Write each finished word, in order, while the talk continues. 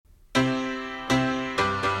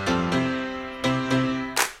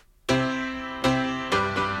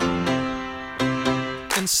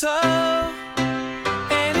so,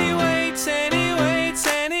 and he waits, and he waits,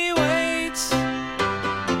 and he waits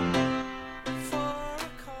for a call.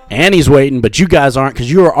 And he's waiting, but you guys aren't, because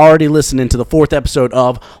you are already listening to the 4th episode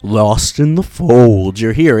of Lost in the Folds.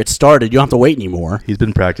 You're here. It started. You don't have to wait anymore. He's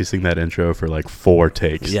been practicing that intro for like 4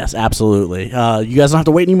 takes. Yes, absolutely. You guys don't have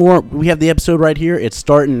to wait anymore. We have the episode right here. It's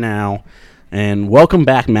starting now. And welcome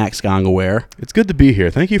back, Max Gongaware. It's good to be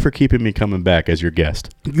here. Thank you for keeping me coming back as your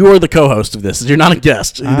guest. You're the co-host of this. You're not a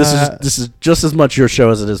guest. This is just as much your show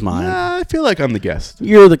as it is mine. I feel like I'm the guest.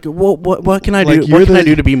 You're the what can I do? What can I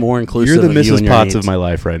do to be more inclusive? You're the of you Mrs. and your Potts needs? of my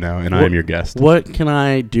life right now, and I am your guest. What can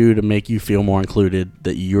I do to make you feel more included?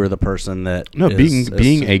 That you're the person that No, is,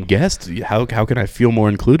 being a guest. How can I feel more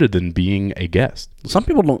included than being a guest? Some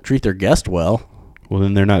people don't treat their guest well. Well,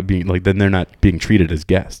 then they're not being treated as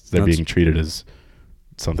guests. They're being treated as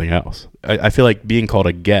something else. I feel like being called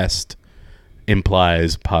a guest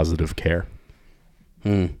implies positive care.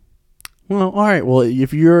 Well, all right. Well,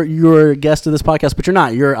 if you're a guest of this podcast, but you're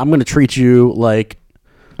not, I'm going to treat you like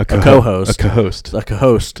a co-host. A co-host. Like a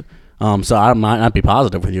host. So I might not be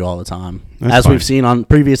positive with you all the time. That's As fine. we've seen on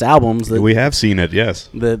previous albums. That, We have seen it, yes.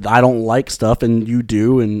 that I don't like stuff and you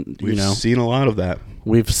do. And, We've seen a lot of that.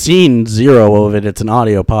 we've seen zero of it. It's an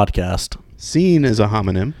audio podcast. Seen is a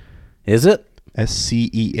homonym. Is it?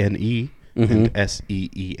 SCENE and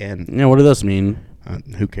SEEN. Yeah, what do those mean?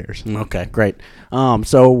 Who cares? Okay, great.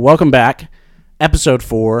 So welcome back. Episode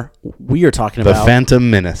 4. We are talking The about... Phantom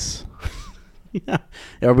Menace. Yeah.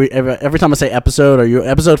 Every time I say episode, are you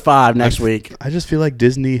episode 5 next week? I just feel like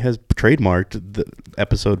Disney has trademarked the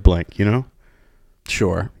episode blank, you know?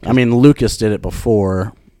 Sure. I mean, Lucas did it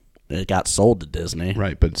before it got sold to Disney.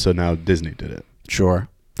 Right, but so now Disney did it. Sure.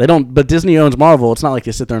 They don't, but Disney owns Marvel. It's not like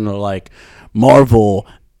they sit there and they're like, Marvel,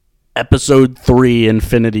 episode 3,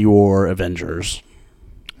 Infinity War, Avengers.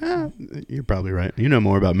 You're probably right. You know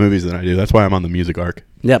more about movies than I do. That's why I'm on the music arc.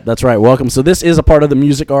 Yep, that's right. Welcome. So this is a part of the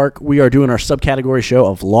music arc. We are doing our subcategory show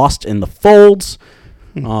of Lost in the Folds.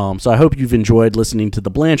 So I hope you've enjoyed listening to the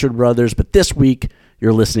Blanchard Brothers, but this week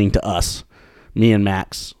you're listening to us, me and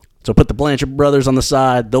Max. So put the Blanchard Brothers on the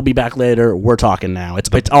side. They'll be back later. We're talking now. It's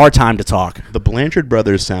our time to talk. The Blanchard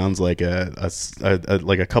brothers sounds like a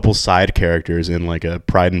couple side characters in like a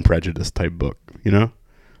Pride and Prejudice type book, you know?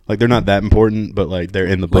 Like they're not that important, but like they're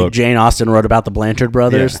in the book. Like Jane Austen wrote about the Blanchard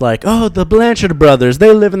Brothers. Yeah. Like, oh, the Blanchard Brothers.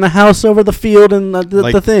 They live in the house over the field and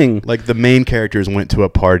the thing. Like the main characters went to a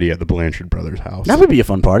party at the Blanchard brothers' house. That would be a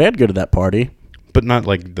fun party. I'd go to that party. But not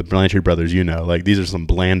like the Blanchard brothers, you know. Like these are some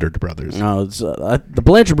Blandard brothers. No, it's, the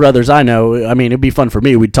Blanchard Brothers, I know. I mean, it'd be fun for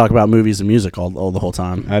me. We'd talk about movies and music all the whole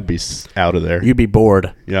time. I'd be out of there. You'd be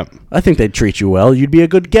bored. Yep. I think they'd treat you well. You'd be a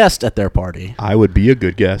good guest at their party. I would be a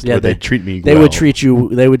good guest. Yeah, but they'd treat me They well. would treat you.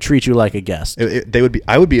 They would treat you like a guest.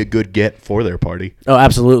 I would be a good get for their party. Oh,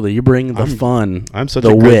 absolutely. You bring the fun. I'm such the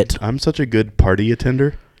a wit. I'm such a good party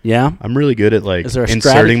attender. Yeah. I'm really good at like Is there a inserting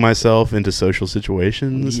strategy? myself into social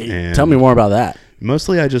situations. And Tell me more about that.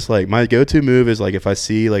 Mostly, I just like my go-to move is like if I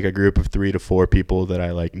see like a group of 3 to 4 people that I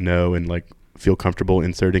like know and like feel comfortable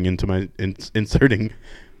inserting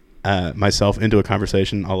myself into a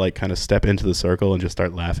conversation, I'll like kind of step into the circle and just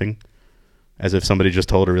start laughing, as if somebody just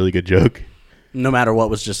told a really good joke. No matter what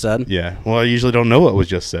was just said. Yeah. Well, I usually don't know what was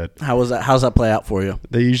just said. How's that play out for you?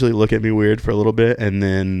 They usually look at me weird for a little bit, and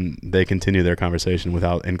then they continue their conversation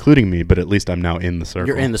without including me. But at least I'm now in the circle.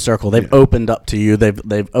 You're in the circle. They've opened up to you.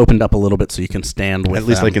 They've opened up a little bit so you can stand with them. At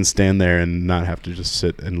least I can stand there and not have to just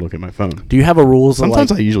sit and look at my phone. Do you have a rules?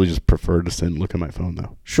 Sometimes I usually just prefer to sit and look at my phone,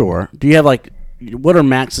 though. Sure. Do you have what are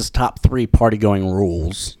Max's top 3 party going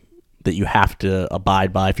rules that you have to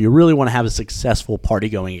abide by if you really want to have a successful party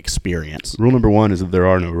going experience? Rule number 1 is that there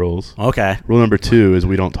are no rules. Okay. Rule number 2 is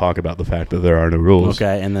we don't talk about the fact that there are no rules.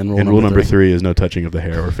 Okay, and then rule number 3 is no touching of the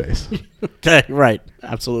hair or face. Okay, right.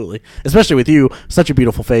 Absolutely. Especially with you, such a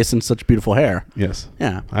beautiful face and such beautiful hair. Yes.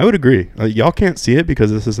 Yeah. I would agree. Y'all can't see it because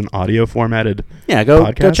this is an audio formatted Go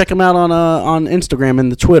podcast. check him out on Instagram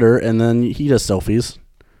and the Twitter, and then he does selfies.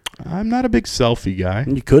 I'm not a big selfie guy.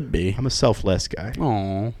 You could be. I'm a selfless guy.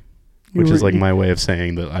 Aww. Which is like my way of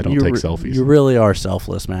saying that I don't take selfies. You really are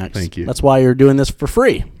selfless, Max. Thank you. That's why you're doing this for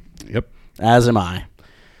free. Yep. As am I.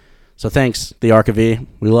 So thanks, the Arc of V.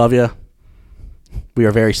 We love you. We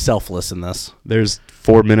are very selfless in this. There's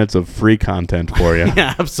 4 minutes of free content for you.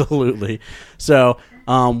 Yeah, absolutely. So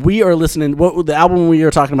we are listening. The album we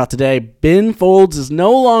are talking about today, Ben Folds, is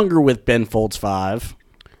no longer with Ben Folds 5.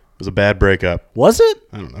 It was a bad breakup. Was it?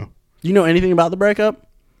 I don't know. You know anything about the breakup?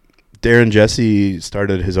 Darren Jesse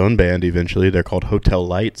started his own band eventually. They're called Hotel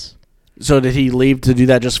Lights. So did he leave to do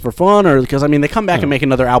that just for fun, or because I mean they come back and make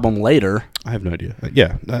another album later? I have no idea.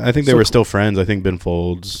 Yeah, I think they were still friends. I think Ben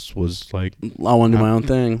Folds was like, I want to do my own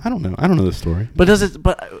thing. I don't know. I don't know the story. But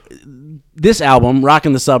this album,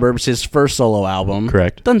 Rockin' the Suburbs, his first solo album,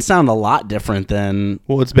 Correct. doesn't sound a lot different than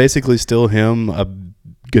Well, it's basically still him, a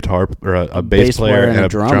guitar or a bass player and a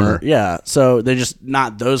drummer. Yeah, so they're just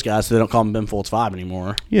not those guys, so they don't call him Ben Folds 5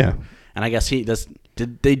 anymore. Yeah. And I guess he does.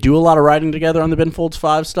 Did they do a lot of writing together on the Ben Folds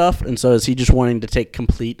 5 stuff? And so is he just wanting to take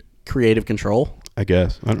complete creative control? I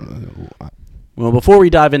guess. I don't know. Well, before we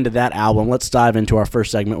dive into that album, let's dive into our first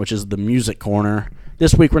segment, which is the Music Corner.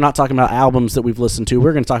 This week, we're not talking about albums that we've listened to.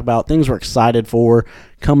 We're going to talk about things we're excited for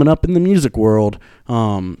coming up in the music world.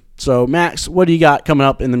 So, Max, what do you got coming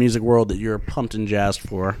up in the music world that you're pumped and jazzed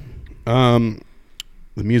for? The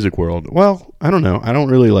music world. Well, I don't know. I don't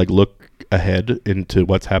really look ahead into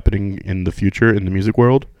what's happening in the future in the music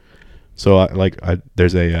world. So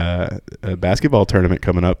there's a basketball tournament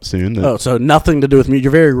coming up soon. So nothing to do with music.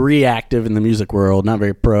 You're very reactive in the music world, not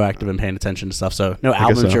very proactive in paying attention to stuff. So no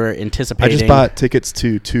albums you're anticipating. I just bought tickets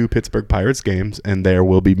to 2 Pittsburgh Pirates games, and there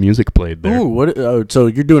will be music played there. Ooh, so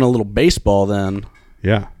you're doing a little baseball then?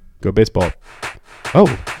 Yeah, go baseball.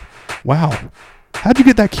 Oh, wow. How'd you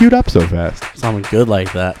get that queued up so fast? Something good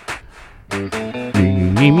like that. Shouldn't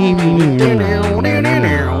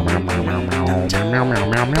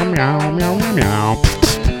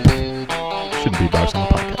be boxing on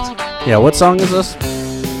the podcast. Yeah, what song is this?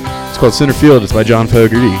 It's called Center Field. It's by John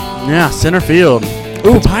Fogerty. Yeah, Center Field.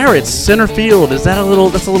 Ooh, Pirates, Center Field. That's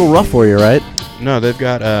a little rough for you, right? No, they've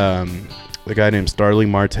got the guy named Starling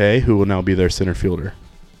Marte, who will now be their center fielder.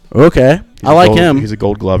 Okay. I like him. He's a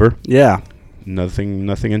Gold Glover. Yeah. Nothing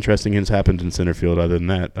interesting has happened in center field other than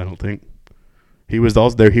that, I don't think. He was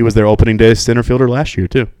their opening day center fielder last year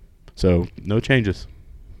too. So, no changes.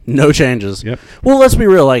 No changes. Yep. Well, let's be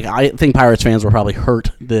real. I think Pirates fans were probably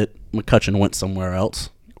hurt that McCutchen went somewhere else.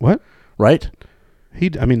 What? Right? He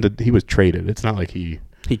was traded. It's not like he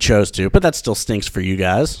chose to, but that still stinks for you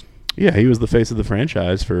guys. Yeah, he was the face of the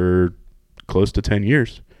franchise for close to 10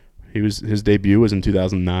 years. His debut was in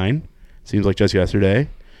 2009. Seems like just yesterday.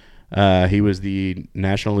 He was the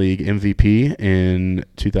National League MVP in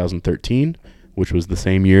 2013, which was the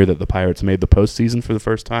same year that the Pirates made the postseason for the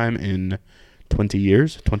first time in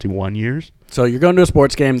 21 years. So you're going to a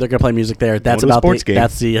sports game. They're going to play music there. That's about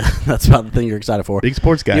the thing you're excited for. Big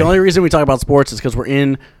sports guy. The only reason we talk about sports is because we're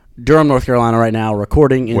in Durham, North Carolina right now,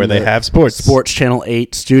 recording in where they have Sports Channel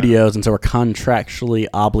 8 studios, and so we're contractually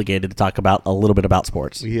obligated to talk about a little bit about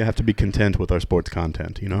sports. We have to be content with our sports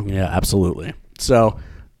content, you know? Yeah, absolutely. So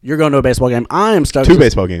you're going to a baseball game. I am stoked. 2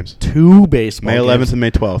 baseball games. 2 baseball games. May 11th and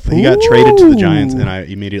May 12th. He got traded to the Giants, and I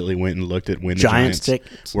immediately went and looked at when the Giants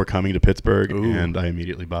were coming to Pittsburgh, and I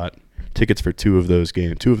immediately bought tickets for 2 of those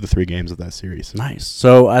games, 2 of the 3 games of that series. Nice.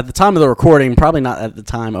 So at the time of the recording, probably not at the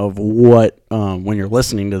time of when you're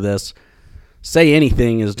listening to this, Say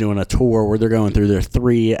Anything is doing a tour where they're going through their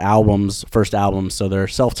 3 first albums. So they're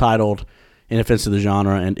self-titled, In Offense to the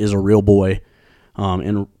Genre, and Is a Real Boy,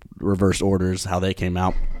 in reverse orders, how they came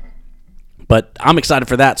out. But I'm excited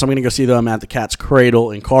for that, so I'm going to go see them at the Cat's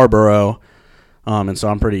Cradle in Carborough. And so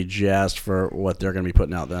I'm pretty jazzed for what they're going to be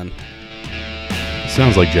putting out then.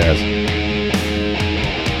 Sounds like jazz.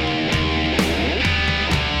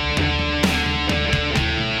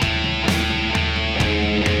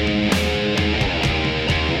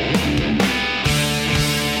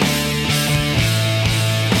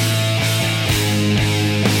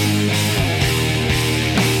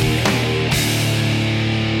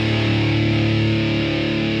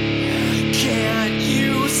 Can't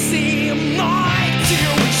you see my dear?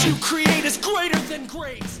 What you create is greater than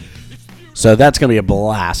grace. So that's going to be a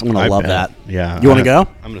blast. I'm going to love that. Yeah. You want to go?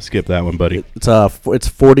 I'm going to skip that one, buddy. It's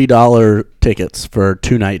 $40 tickets for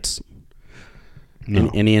 2 nights. No.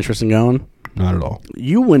 Any interest in going? Not at all.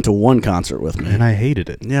 You went to one concert with me. And I hated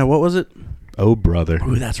it. Yeah, what was it? Oh, brother.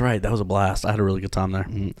 Ooh, that's right. That was a blast. I had a really good time there.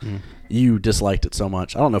 Mm-mm. You disliked it so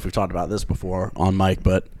much. I don't know if we've talked about this before on mic,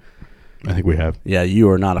 but I think we have. yeah, you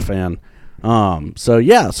are not a fan. So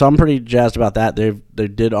I'm pretty jazzed about that. They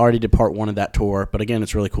already did part 1 of that tour, but again,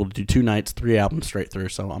 it's really cool to do 2 nights, 3 albums straight through.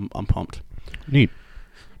 So I'm pumped. Neat.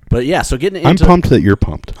 But yeah, so getting into. I'm pumped that you're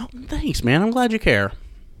pumped. Oh, thanks, man. I'm glad you care.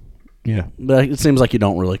 Yeah. But it seems like you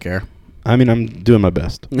don't really care. I mean, I'm doing my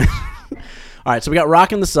best. All right, so we got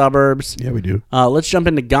Rockin' the Suburbs. Yeah, we do. Let's jump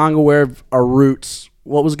into Gone Where Our Roots.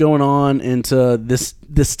 What was going on into this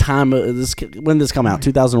time? When did this come out?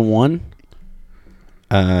 2001.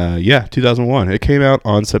 Yeah, 2001. It came out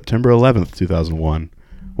on September 11th, 2001,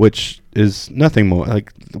 which is nothing more.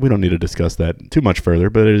 We don't need to discuss that too much further,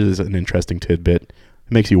 but it is an interesting tidbit.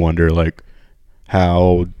 It makes you wonder, like,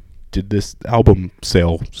 how did this album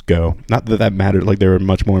sales go? Not that that mattered. Like, there were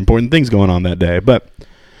much more important things going on that day, but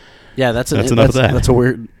Yeah, that's enough of that. That's a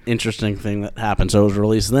weird, interesting thing that happened. So it was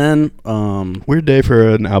released then. Weird day for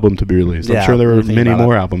an album to be released. Yeah, I'm sure there were when you think many about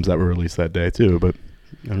more albums that were released that day too, but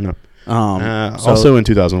I don't know. So- Also in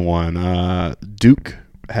 2001, Duke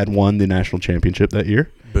had won the national championship that year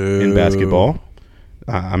in basketball.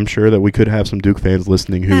 I'm sure that we could have some Duke fans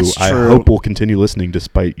listening who That's I true. hope will continue listening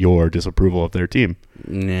despite your disapproval of their team.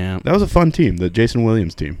 Yeah. That was a fun team, the Jason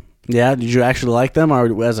Williams team. Yeah. Did you actually like them, or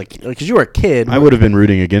because you were a kid? I would have been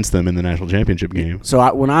rooting against them in the national championship game.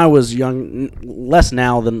 So when I was young, less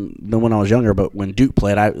now than when I was younger, but when Duke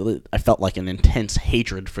played, I felt like an intense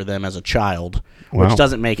hatred for them as a child, Wow. which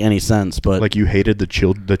doesn't make any sense. But Like you hated the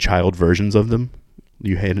child versions of them.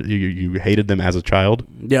 You hated them as a child.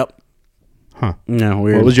 yep. Huh. No,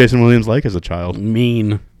 weird. What was Jason Williams like as a child?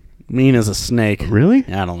 mean as a snake? Really?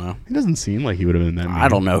 I don't know. He doesn't seem like he would have been that mean. I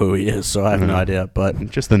don't know who he is, so I have no idea.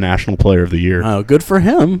 But Just the national player of the year. oh, good for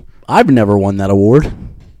him. I've never won that award.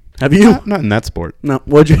 Have you? Not in that sport. No.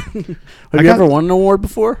 Would you? Have you ever won an award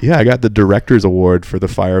before? Yeah, I got the Director's Award for the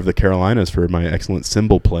Fire of the Carolinas for my excellent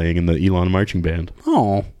cymbal playing in the Elon Marching Band.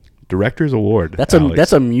 Oh, Director's Award. that's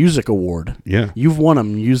Alex. a music award. Yeah. You've won a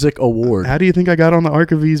music award. How do you think I got on the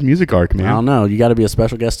Arc of E's music arc, man? I don't know. You got to be a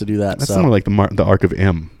special guest to do that. That's so more like the Arc of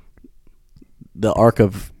M. the arc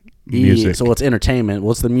of E. Music. So it's entertainment.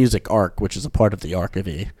 Well, it's the music arc, which is a part of the arc of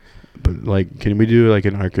E. But like, can we do like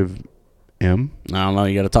an Arc of M? I don't know.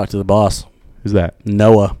 You got to talk to the boss, Who's that?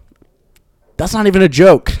 Noah. That's not even a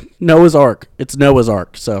joke. Noah's Ark. It's Noah's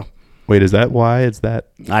Ark. So Wait, is that why it's that?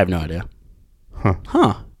 I have no idea.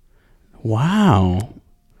 Huh. Wow.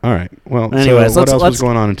 All right. Well, Anyways, so what else was let's-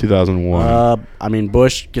 going on in 2001? I mean,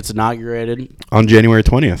 Bush gets inaugurated. On January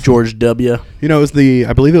 20th. George W. You know,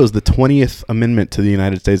 I believe it was the 20th Amendment to the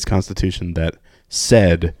United States Constitution that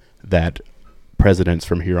said that presidents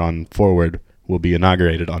from here on forward will be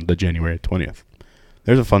inaugurated on the January 20th.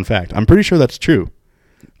 There's a fun fact. I'm pretty sure that's true.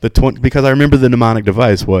 Because I remember the mnemonic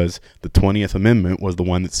device was the 20th Amendment was the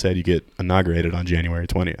one that said you get inaugurated on January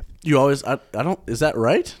 20th. You always. I don't. Is that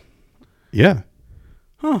right? Yeah.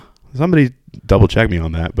 Huh. Somebody double check me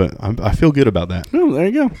on that, but I feel good about that. Oh, there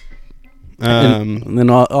you go. Um, And then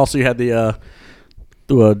also you had the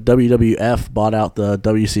WWF bought out the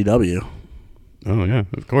WCW. oh yeah,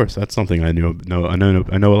 of course. That's something I know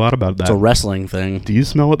a lot about that. It's a wrestling thing. Do you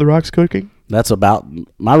smell what The Rock's cooking? That's about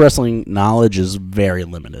my wrestling knowledge is very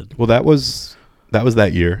limited. Well, that was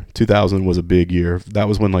that year. 2000 was a big year. That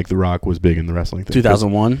was when like The Rock was big in the wrestling thing.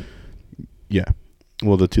 2001. Yeah.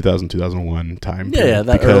 Well, the 2001 time. Yeah, period.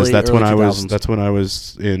 that because early- that's when early I was 2000s. that's when I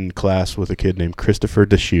was in class with a kid named Christopher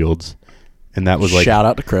DeShields, and that was like Shout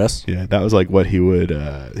out to Chris. yeah, that was like what he would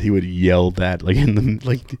yell that like in the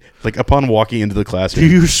like upon walking into the classroom.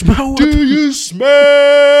 Do you smell? Do you smell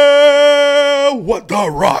what The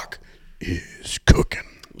Rock is cooking?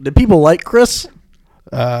 Did people like Chris?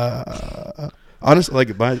 Honestly,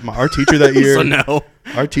 like our teacher that year, So no.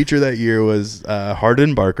 our teacher that year was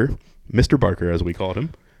Hardin Barker, Mr. Barker as we called him.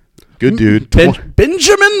 Good dude.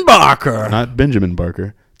 Benjamin Barker. Not Benjamin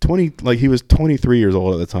Barker. He was 23 years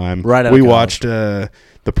old at the time. Right out of we college. watched The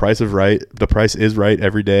Price is Right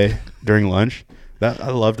every day during lunch. I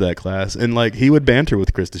loved that class, and like he would banter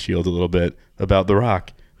with Chris DeShields a little bit about The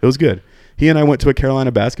Rock. It was good. He and I went to a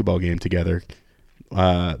Carolina basketball game together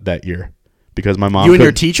that year because my mom. You and your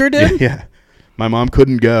couldn't- teacher did? Yeah. My mom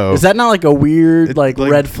couldn't go. Is that not like a weird like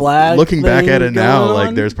red flag? Looking back at it thing now, going like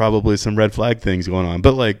on? there's probably some red flag things going on.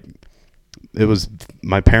 But like, it was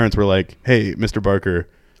my parents were like, "Hey, Mr. Barker,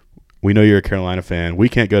 we know you're a Carolina fan. We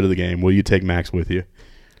can't go to the game. Will you take Max with you?"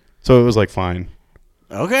 So it was like fine.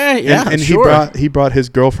 Okay, yeah, and sure. he brought his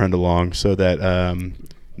girlfriend along so that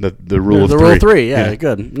the rule of the three. rule 3, yeah,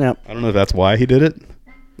 good. Yeah, I don't know if that's why he did it.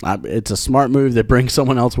 it's a smart move that brings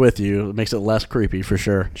someone else with you. It makes it less creepy for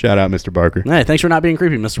sure. Shout out, Mr. Barker. Hey, thanks for not being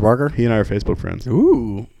creepy, Mr. Barker. He and I are Facebook friends.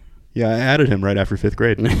 Ooh. Yeah, I added him right after 5th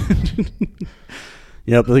grade.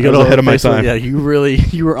 Yep, the I good was old ahead of my Facebook. time. Yeah,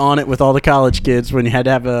 you were on it with all the college kids when you had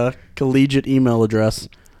to have a collegiate email address.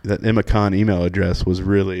 That Emma Con email address was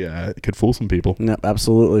really it could fool some people. Yep,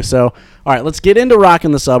 absolutely. So, all right, let's get into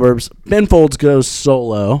Rockin' the Suburbs. Ben Folds goes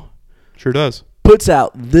solo, Sure does. puts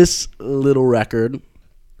out this little record,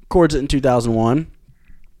 records it in 2001,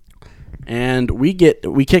 and we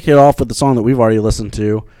kick it off with the song that we've already listened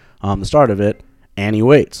to, the start of it, Annie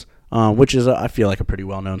Waits, which is I feel like a pretty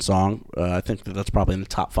well known song. I think that's probably in the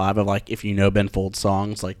top 5 of like if you know Ben Folds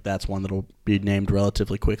songs, like that's one that'll be named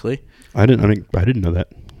relatively quickly. I didn't know that.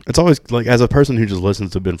 It's always like as a person who just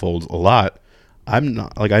listens to Ben Folds a lot, I'm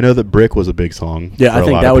not like, I know that Brick was a big song. Yeah, I for a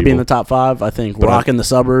think lot that of would be in the people. top 5. I think But Rockin' the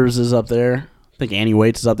Suburbs is up there. I think Annie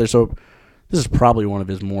Waits is up there. So this is probably one of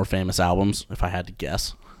his more famous albums, if I had to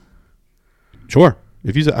guess. Sure.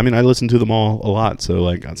 I mean, I listen to them all a lot, so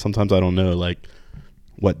like sometimes I don't know like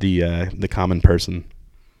what the common person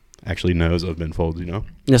actually knows of Ben Folds, you know?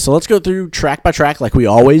 Yeah, so let's go through track by track like we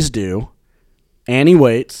always do. Annie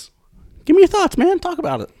Waits. Give me your thoughts, man. Talk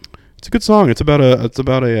about it. It's a good song. It's about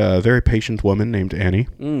a very patient woman named Annie.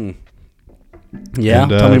 Yeah,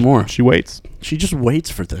 And, tell me more. She waits. She just waits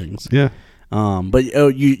for things. Yeah. But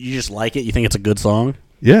you just like it? You think it's a good song?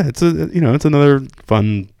 Yeah, it's another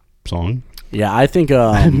fun song. Yeah, I think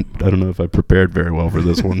I don't know if I prepared very well for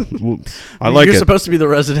this one. I like you're it. supposed to be the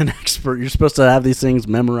resident expert. You're supposed to have these things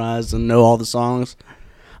memorized and know all the songs.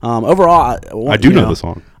 Overall, I do know the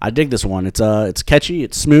song. I dig this one. It's catchy,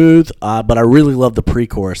 it's smooth, but I really love the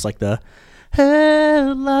pre-chorus, like the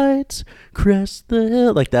headlights crest the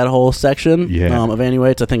hill, like that whole section. Yeah. Of Annie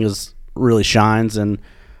Waits, I think is really shines, and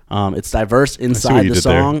it's diverse I see what inside you the did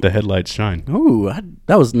song. there. The headlights shine. Ooh,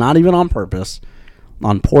 that was not even on purpose,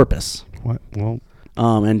 on porpoise. What? Well,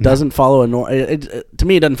 And doesn't follow to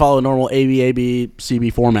me it doesn't follow a normal ABAB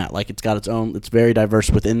CB format. Like it's got its own. It's very diverse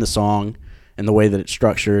within the song and the way that it's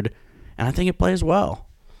structured, and I think it plays well.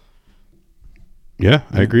 yeah,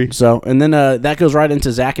 I agree. So and then that goes right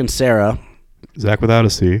into Zach and Sarah. Zach without a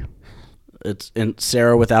C. It's in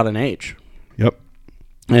Sarah without an H. Yep.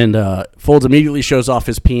 And Folds immediately shows off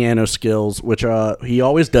his piano skills, which he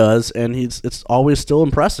always does, and it's always still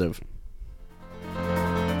impressive.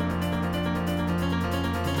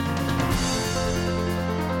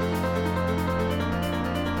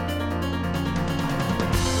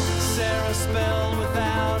 Sarah spelled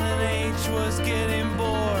without an H was getting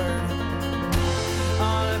bored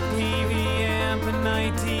on a PV amp in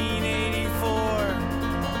 1984.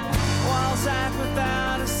 While Zach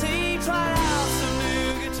without a C tried out some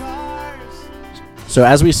new guitars. So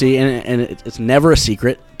as we see, and it's never a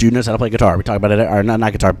secret, dude knows how to play guitar. We talk about it, or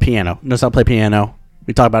not guitar, piano. Knows how to play piano.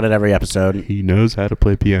 We talk about it every episode. He knows how to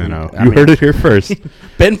play piano. I You mean- heard it here first.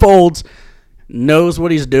 Ben Folds knows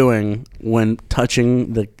what he's doing when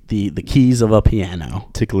touching the keys of a piano.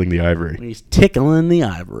 Tickling the ivory. He's tickling the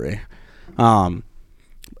ivory.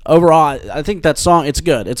 Overall, I think that song, it's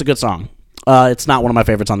good. It's a good song. It's not one of my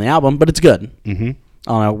favorites on the album, but it's good. Mm-hmm.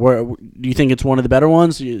 I don't know. Do you think it's one of the better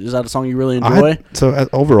ones? Is that a song you really enjoy?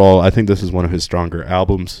 Overall, I think this is one of his stronger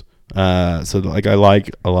albums. So like I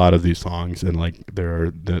like a lot of these songs, and like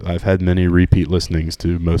I've had many repeat listenings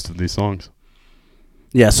to most of these songs.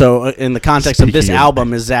 Yeah, so in the context of this Speaking of-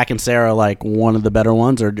 album, is Zach and Sarah like one of the better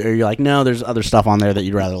ones, or are you like, no, there's other stuff on there that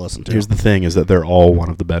you'd rather listen to? Here's the thing: is that they're all one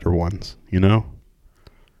of the better ones. You know,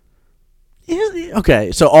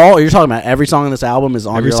 Okay, so you're talking about every song on this album is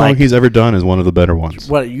on every your, song like, he's ever done is one of the better ones.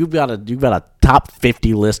 what you've got a top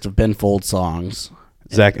 50 list of Ben Folds songs.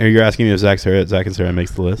 Zach, are you asking me if Zach and Sarah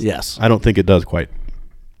makes the list? Yes. I don't think it does quite.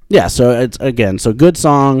 Yeah, so it's so good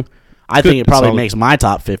song. I think it probably solid. makes my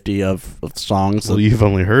top 50 of songs. Well, you've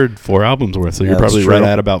only heard 4 albums worth, so Yeah, you're probably that's right true.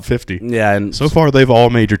 at about 50. Yeah, and So far, they've all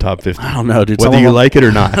made your top 50. I don't know, dude. Whether Some of you them- like it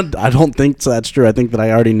or not. I don't think that's true. I think that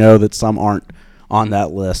I already know that some aren't on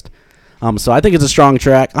that list. So I think it's a strong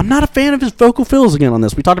track. I'm not a fan of his vocal fills again on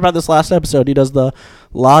this. We talked about this last episode. He does the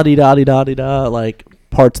la-di-da-di-da-di-da like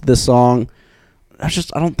parts of this song. I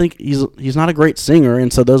don't think he's not a great singer,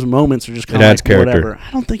 and so those moments are just kind of adds like character. whatever.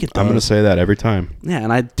 I don't think it does. I'm going to say that every time. Yeah,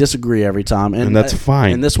 and I disagree every time, And that's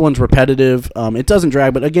fine. And this one's repetitive. It doesn't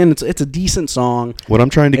drag, but again, it's a decent song. What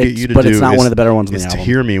I'm trying to get you to but do it's not is, one of the better ones on is the to album.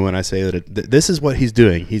 hear me when I say that this is what he's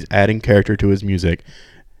doing. He's adding character to his music,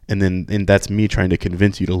 and that's me trying to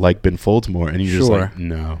convince you to like Ben Folds more, and you're just like,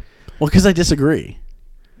 no. Well, because I disagree.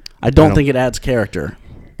 I don't think it adds character,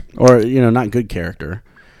 or not good character.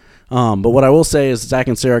 But what I will say is Zach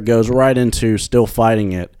and Sarah goes right into Still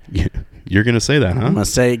Fighting It. You're going to say that, huh? I'm going to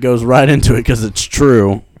say it goes right into it because it's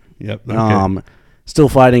true. Yep. Okay. Still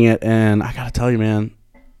Fighting It, and I got to tell you, man,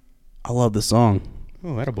 I love this song.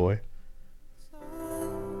 Oh, attaboy.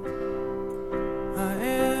 I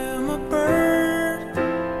am a bird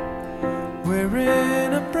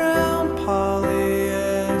wearing a brown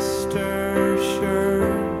polyester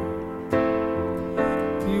shirt.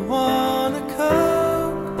 You want a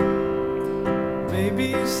Coke?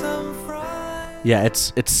 Maybe some fries? Yeah,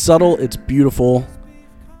 it's subtle, it's beautiful.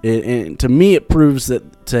 And to me, it proves that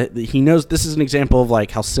he knows this is an example of like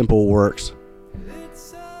how simple works.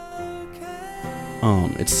 It's okay.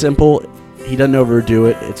 It's simple. He doesn't overdo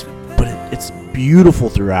it. But it's beautiful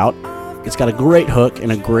throughout. It's got a great hook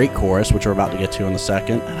and a great chorus, which we're about to get to in a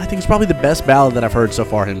second. And I think it's probably the best ballad that I've heard so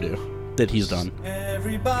far him do that he's done.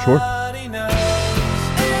 Everybody knows.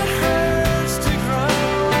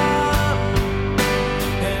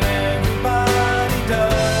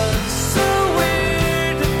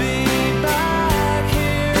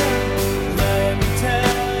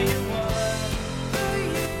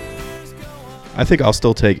 I think I'll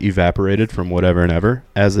still take "Evaporated" from Whatever and Ever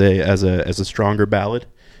as a stronger ballad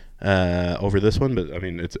over this one. But I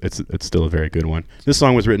mean, it's still a very good one. This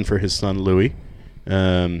song was written for his son Louis.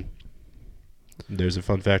 There's a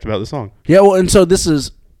fun fact about the song. Yeah, well, and so this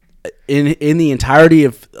is in the entirety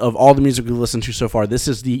of all the music we've listened to so far. This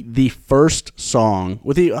is the first song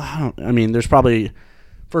with the. There's probably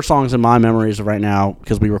first songs in my memories of right now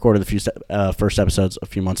because we recorded the first episodes a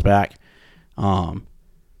few months back.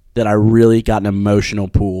 That I really got an emotional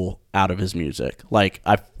pull out of his music. Like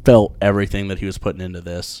I felt everything that he was putting into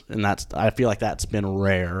this, and I feel like that's been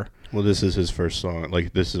rare. Well, this is his first song.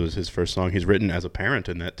 Like this was his first song he's written as a parent,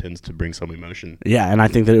 and that tends to bring some emotion. Yeah, and I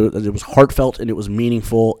think that it was heartfelt and it was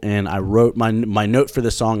meaningful. And I wrote my note for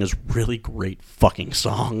this song is really great fucking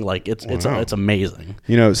song. Like it's amazing.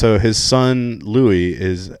 You know, so his son Louis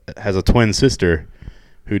has a twin sister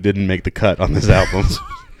who didn't make the cut on this album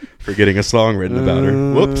for getting a song written about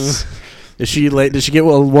her. Whoops. Is she late? Did she get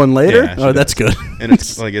one later? Yeah, oh, that's good. And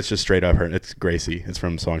it's just straight up her. It's Gracie. It's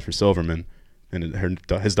from Songs for Silverman. And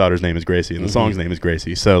his daughter's name is Gracie, and the song's name is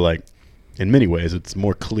Gracie. So, like, in many ways, it's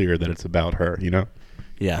more clear that it's about her, you know?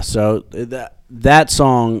 Yeah, so that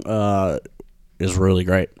song is really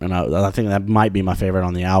great, and I think that might be my favorite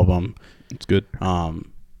on the album. It's good.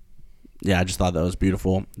 Yeah, I just thought that was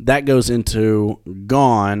beautiful. That goes into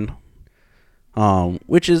Gone,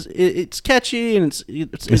 which is it's catchy, and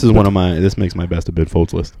this makes my best of Ben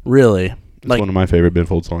Folds list. Really? It's one of my favorite Ben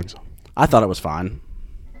Folds songs. I thought it was fine.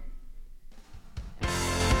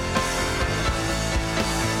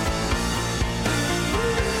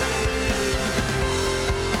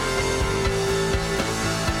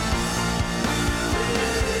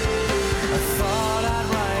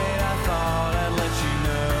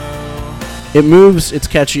 It moves. It's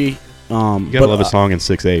catchy. You gotta love a song in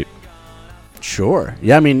 6/8. Sure.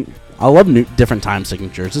 Yeah, I mean, I love different time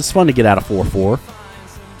signatures. It's fun to get out of 4/4.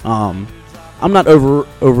 I'm not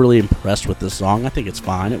overly impressed with this song. I think it's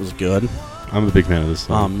fine. It was good. I'm a big fan of this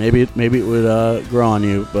song. Maybe it would grow on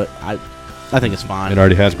you, but I think it's fine. It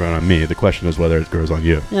already has grown on me. The question is whether it grows on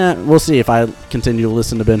you. Yeah, we'll see if I continue to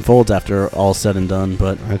listen to Ben Folds after all's said and done.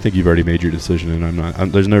 But I think you've already made your decision, and I'm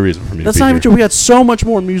not. There's no reason for me. That's to be not even here. true. We had so much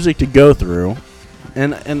more music to go through,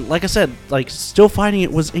 and like I said, like Still Fighting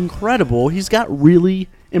It was incredible. He's got really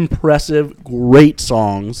impressive, great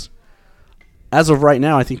songs. As of right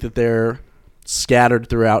now, I think that they're scattered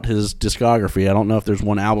throughout his discography. I don't know if there's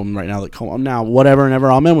one album right now that Whatever and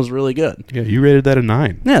Ever Amen was really good. Yeah, you rated that a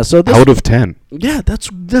 9. Yeah, so out of 10. Yeah,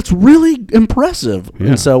 that's really impressive. Yeah.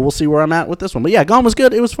 And so we'll see where I'm at with this one. But yeah, Gone was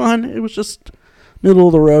good. It was fun. It was just middle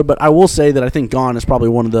of the road. But I will say that I think Gone is probably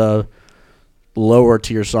one of the lower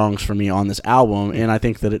tier songs for me on this album. And I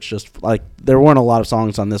think that it's just like there weren't a lot of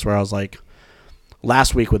songs on this where I was like,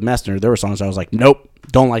 last week with Messner, there were songs I was like, nope,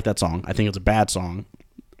 don't like that song. I think it's a bad song.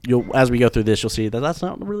 As we go through this, you'll see that that's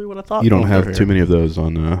not really what I thought. You don't have too many of those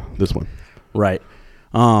on this one. Right.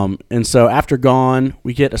 And so after Gone,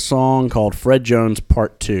 we get a song called Fred Jones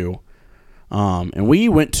Part 2. And when we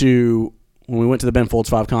went to the Ben Folds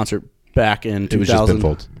 5 concert back in 2000. It was just Ben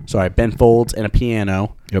Folds. Sorry, Ben Folds and a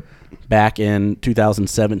piano. Yep. Back in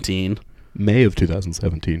 2017. May of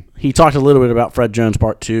 2017. He talked a little bit about Fred Jones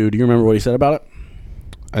Part 2. Do you remember what he said about it?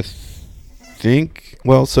 I think,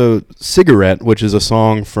 so Cigarette, which is a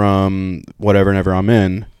song from Whatever and Ever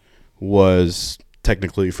Amen, was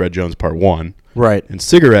technically Fred Jones Part 1. Right. And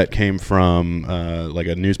Cigarette came from like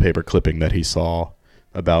a newspaper clipping that he saw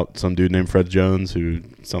about some dude named Fred Jones who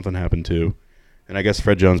something happened to. And I guess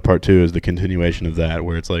Fred Jones Part 2 is the continuation of that,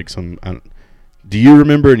 where it's like do you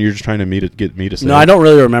remember, and you're just trying to get me to say? No, I don't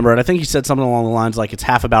really remember it. I think he said something along the lines like it's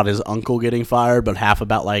half about his uncle getting fired, but half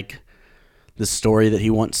about like the story that he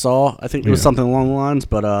once saw. I think it was something along the lines.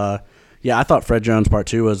 But I thought Fred Jones Part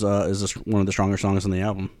 2 is one of the stronger songs on the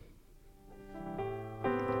album.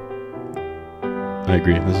 I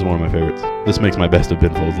agree. This is one of my favorites. This makes my best of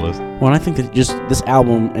Ben Folds list. Well, and I think that just this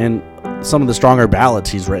album and some of the stronger ballads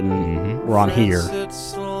he's written were on here.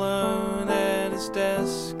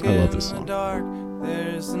 I love this song.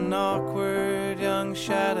 There's an awkward young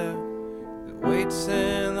shadow that waits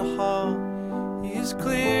in the hall. He's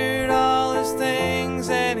cleared all his things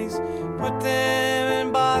and he's put them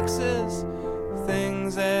in boxes.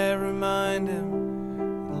 Things that remind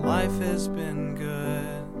him life has been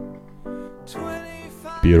good.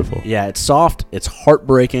 25. Beautiful. Yeah, it's soft, it's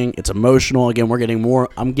heartbreaking, it's emotional. Again,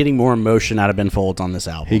 I'm getting more emotion out of Ben Folds on this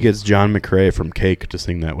album. He gets John McCrae from Cake to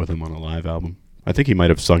sing that with him on a live album. I think he might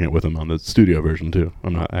have sung it with him on the studio version too.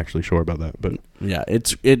 I'm not actually sure about that, but yeah,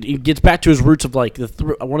 it gets back to his roots of like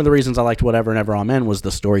one of the reasons I liked Whatever and Ever Amen was the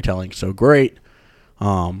storytelling so great.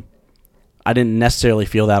 I didn't necessarily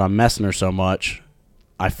feel that on Messner so much.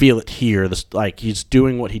 I feel it here. He's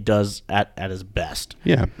doing what he does at his best.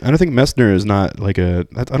 Yeah, and I think Messner is not like I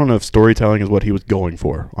don't know if storytelling is what he was going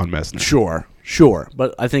for on Messner. Sure.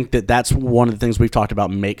 But I think that's one of the things we've talked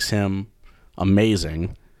about makes him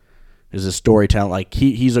amazing is his storytelling. Like,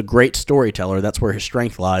 he's a great storyteller. That's where his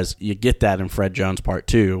strength lies. You get that in Fred Jones Part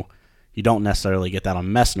 2. You don't necessarily get that on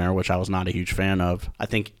Messner, which I was not a huge fan of. I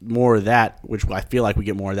think more of that, which I feel like we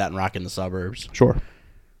get more of that in Rockin' the Suburbs. Sure.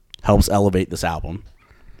 Helps elevate this album.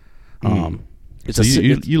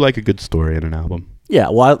 You like a good story in an album.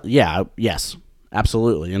 Yeah, yes,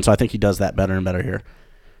 absolutely. And so I think he does that better and better here.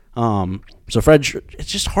 So Fred,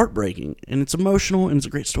 it's just heartbreaking, and it's emotional, and it's a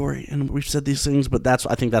great story. And we've said these things, but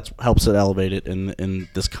I think that's helps it elevate it in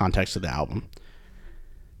this context of the album.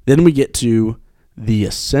 Then we get to The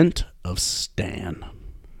Ascent of Stan.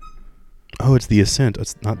 Oh, it's The Ascent.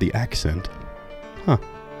 It's not The Accent. Huh.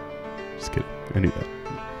 Just kidding. I knew that.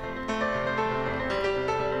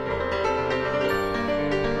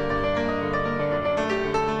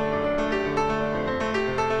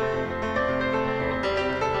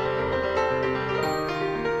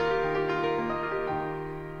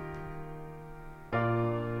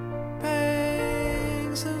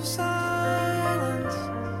 Of silence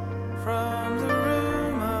from the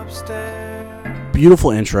room upstairs.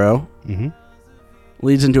 Beautiful intro. Mm-hmm.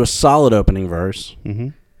 Leads into a solid opening verse. Mm-hmm.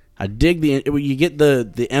 I dig you get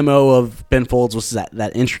the MO of Ben Folds, which is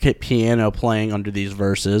that intricate piano playing under these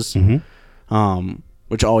verses,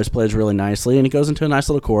 which always plays really nicely, and it goes into a nice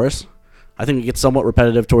little chorus. I think it gets somewhat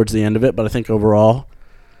repetitive towards the end of it, but I think overall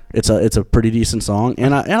it's a pretty decent song,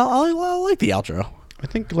 and I like the outro. I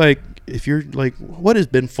think, like, if you're like, what is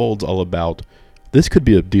Ben Folds all about? This could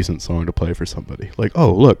be a decent song to play for somebody. Like,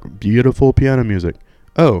 oh, look, beautiful piano music.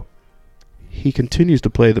 Oh, he continues to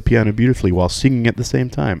play the piano beautifully while singing at the same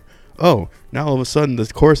time. Oh, now all of a sudden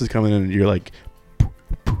this chorus is coming in and you're like,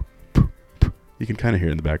 you can kind of hear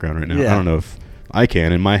it in the background right now. Yeah. I don't know if I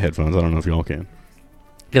can in my headphones. I don't know if y'all can.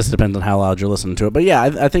 Guess it depends on how loud you're listening to it. But yeah,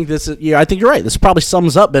 I think I think you're right. This probably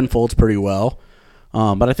sums up Ben Folds pretty well.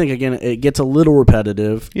 But I think, again, it gets a little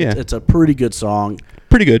repetitive. Yeah. It's a pretty good song.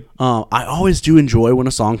 Pretty good. I always do enjoy when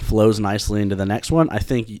a song flows nicely into the next one. I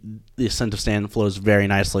think The Ascent of Stan flows very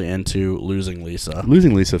nicely into Losing Lisa.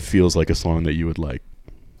 Losing Lisa feels like a song that you would like,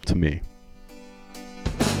 to me.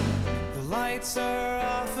 The lights are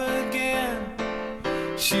off again.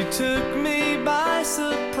 She took me by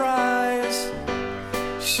surprise.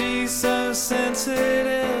 She's so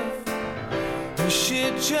sensitive.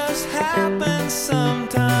 Shit just happens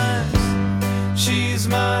sometimes. She's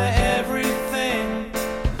my everything.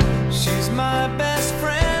 She's my best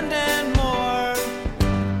friend and more.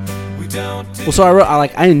 We don't do. Well, so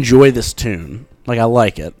I enjoy this tune. Like, I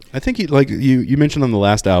like it. I think you mentioned on the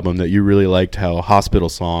last album that you really liked how Hospital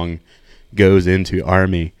Song goes into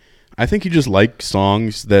Army. I think you just like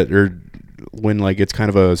songs that are when, like, it's kind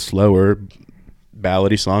of a slower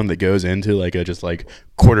ballady song that goes into like a just like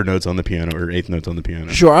quarter notes on the piano or eighth notes on the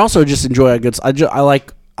piano. Sure. I also just enjoy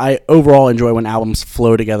I overall enjoy when albums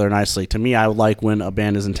flow together nicely. To me, I like when a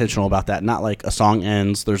band is intentional about that. Not like a song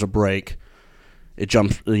ends, there's a break, it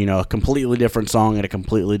jumps, a completely different song at a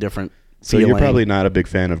completely different So feeling. You're probably not a big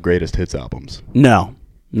fan of greatest hits albums. No,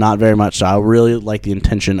 not very much. So I really like the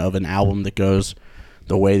intention of an album that goes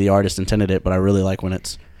the way the artist intended it, but I really like when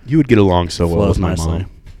it's You would get along so well with my nicely.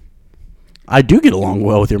 mom. I do get along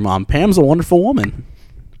well with your mom. Pam's a wonderful woman.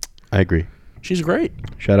 I agree. She's great.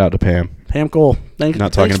 Shout out to Pam. Pam Cole.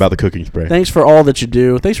 Not talking about the cooking spray. Thanks for all that you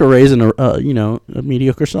do. Thanks for raising a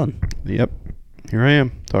mediocre son. Yep. Here I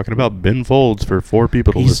am talking about Ben Folds for 4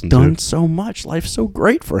 people to He's listen to. done so much. Life's so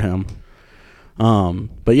great for him.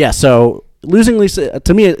 But yeah, so Losing Lisa,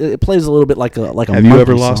 to me, it plays a little bit like a Have you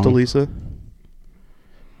ever monkey lost a song. Lisa?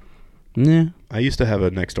 Yeah. I used to have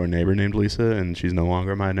a next door neighbor named Lisa, and she's no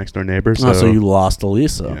longer my next door neighbor. So you lost a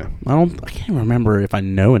Lisa. Yeah. I can't remember if I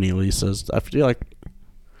know any Lisas. I feel like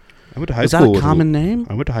I went to high is school that a with common name?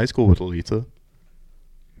 I went to high school with Lisa.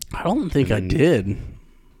 I don't think I And- did.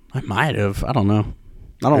 I might have. I don't know.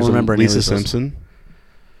 I don't There's a remember any Lisa Lisas. Simpson.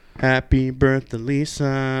 Happy birthday,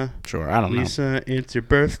 Lisa. Sure, I don't know. Lisa, it's your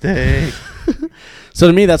birthday. So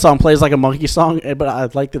to me, that song plays like a monkey song, but I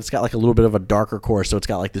like that it's got like a little bit of a darker chorus. So it's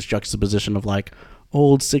got like this juxtaposition of like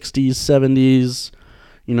old 60s, 70s,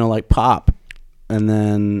 like pop. And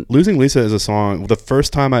then Losing Lisa is a song. The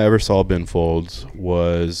first time I ever saw Ben Folds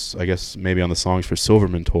was, I guess, maybe on the Songs for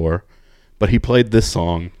Silverman tour. But he played this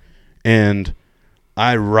song, and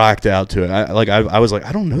I rocked out to it. I was like,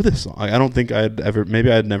 I don't know this song. I don't think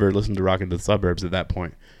maybe I'd never listened to Rockin' the Suburbs at that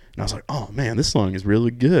point. And I was like, oh man, this song is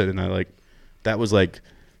really good. And that was like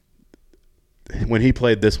when he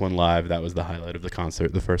played this one live, that was the highlight of the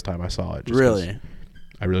concert. The first time I saw it. Really?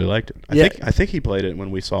 I really liked it. Yeah. I think he played it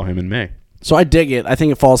when we saw him in May. So I dig it. I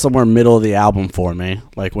think it falls somewhere middle of the album for me,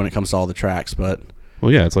 like when it comes to all the tracks. But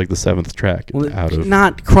Well, yeah, it's like the 7th track out of.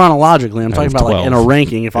 not chronologically. I'm out talking of about like in a 12.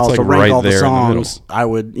 ranking. If I It's was to like rank right all the there in the middle. songs, I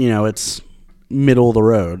would. It's middle of the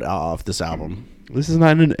road off this album. This is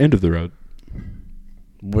not an end of the road.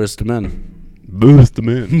 Boys to Men. Boost them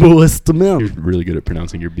in. Boys to You're Men. really good at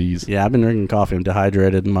pronouncing your B's. Yeah, I've been drinking coffee. I'm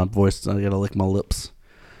dehydrated, and my voice. I gotta lick my lips.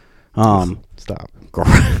 Stop.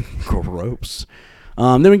 Gross.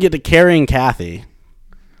 Then we get to Carrie and Kathy,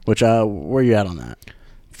 which where you at on that?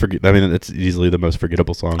 I mean, it's easily the most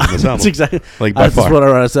forgettable song in this album. That's exactly Like, by that's far. what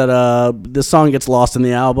I said. This song gets lost in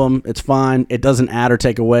the album. It's fine. It doesn't add or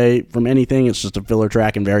take away from anything. It's just a filler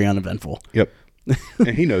track and very uneventful. Yep. And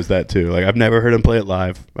he knows that too. Like, I've never heard him play it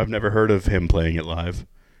live. I've never heard of him playing it live.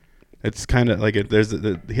 It's kind of like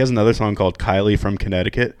he has another song called Kylie from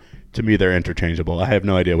Connecticut. To me, they're interchangeable. I have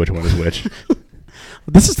no idea which one is which.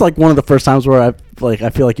 This is like one of the first times where I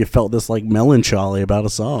feel like you felt this like melancholy about a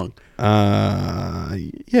song.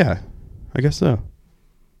 Yeah, I guess so.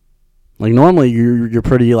 Like normally you're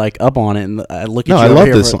pretty like up on it, and I look at No, you. I over love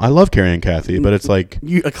here this for- song. I love Carrie and Kathy, but it's like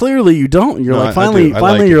You clearly you don't. You're No, like I finally do. I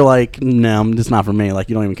like you're it. like no, it's not for me. Like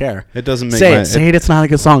you don't even care. it doesn't make Say my, it. Say it. It's not a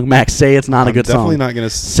good song, Max. Say it's not a I'm good definitely song. not gonna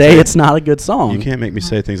Say it's not a good song. You can't make me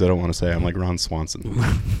say things I don't want to say. I'm like Ron Swanson.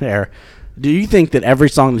 Fair. Do you think that every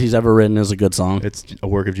song that he's ever written is a good song? It's a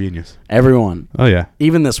work of genius. Everyone, Oh yeah,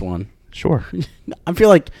 even this one. sure. I feel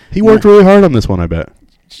like He worked really hard on this one, I bet.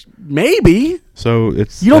 maybe So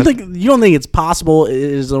it's you don't think it's possible. It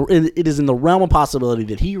is in the realm of possibility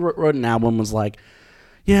that he wrote an album, was like,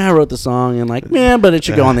 yeah, I wrote the song, and like, yeah, but it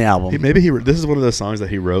should go on the album. This is one of those songs that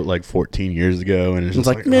he wrote like 14 years ago, and it's It's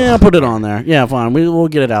just like, yeah, put it on there. Yeah, fine. We'll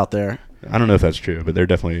get it out there. I don't know if that's true, but there are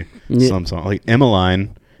definitely some songs. Like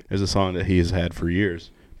Emmeline is a song that he has had for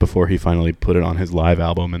years before he finally put it on his live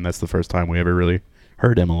album, and that's the first time we ever really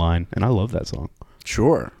heard Emmeline, and I love that song.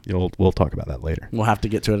 Sure, We'll talk about that later. we'll have to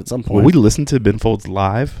get to it at some point. Will we listen to Ben Folds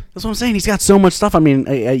live? That's what I'm saying. He's got so much stuff. I mean,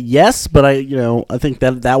 yes, but I think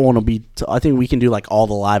that won't be. I think we can do like all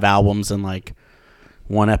the live albums in like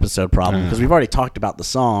one episode, probably, because we've already talked about the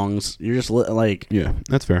songs. You're just like, Yeah,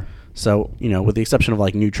 that's fair. so with the exception of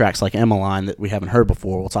like new tracks like Emmeline that we haven't heard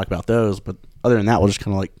before, we'll talk about those. But other than that, we'll just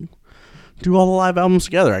kind of like do all the live albums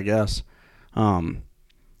together, I guess.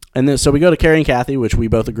 And then so we go to Carrie and Kathy, which we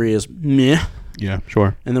both agree is meh. Yeah,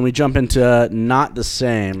 sure. And then we jump into Not the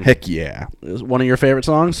Same. Heck yeah. Is one of your favorite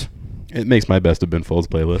songs? It makes my best of Ben Folds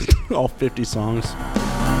playlist. All 50 songs.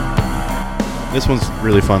 This one's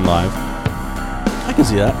really fun live. I can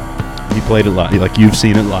see that. He played it live. Like, you've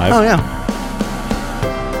seen it live. Oh, yeah.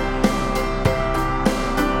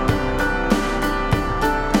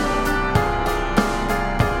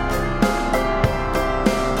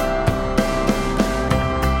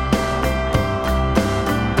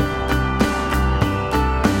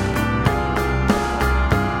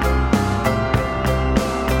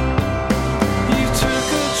 You took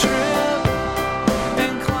a trip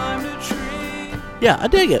and climbed a tree. Yeah, I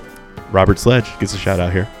dig it. Robert Sledge gets a shout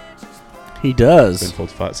out here. He Ben does.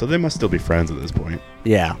 Folds 5. So they must still be friends at this point.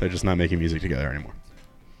 Yeah. They're just not making music together anymore.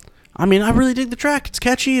 I mean, I really dig the track. It's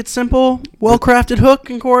catchy. It's simple. Well-crafted hook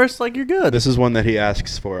and chorus. Like, you're good. This is one that he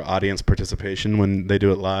asks for audience participation when they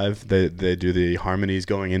do it live. They do the harmonies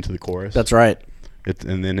going into the chorus. That's right.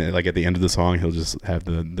 And then like at the end of the song, he'll just have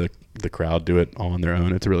the crowd do it all on their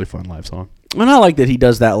own. It's a really fun live song. And I like that he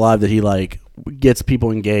does that live, that he, like, gets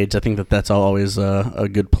people engaged. I think that's always a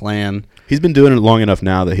good plan. He's been doing it long enough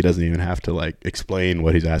now that he doesn't even have to like explain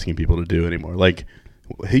what he's asking people to do anymore. Like,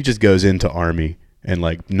 he just goes into Army and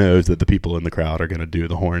like knows that the people in the crowd are going to do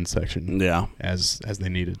the horn section. Yeah. As they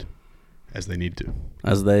need to.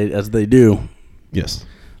 As they do. Yes.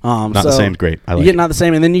 Not the same. Great. I like you get it. Not the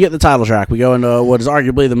Same, and then you get the title track. We go into what is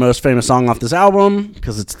arguably the most famous song off this album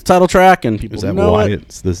because it's the title track and people Is that know why it.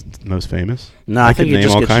 it's the most famous? No, I could name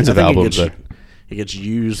all kinds of albums. It gets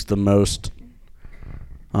used the most.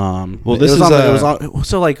 Well, it this was is on, it was on,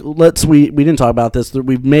 so like we didn't talk about this.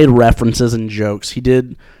 We've made references and jokes. He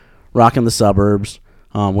did "Rockin' the Suburbs,"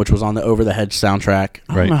 which was on the Over the Hedge soundtrack.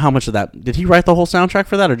 I don't know how much of that did he write the whole soundtrack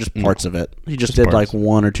for that, or just parts of it. He just did parts. like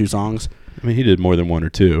one or two songs. I mean, he did more than one or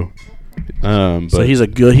two. But So he's a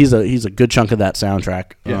good chunk of that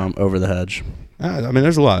soundtrack. Yeah. Over the Hedge. I mean,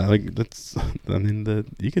 there's a lot. Like that's. I mean,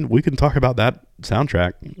 we can talk about that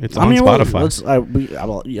soundtrack. It's on Spotify.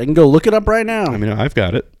 Spotify. I can go look it up right now. I mean, I've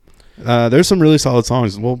got it. There's some really solid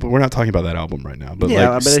songs. Well, but we're not talking about that album right now. But yeah,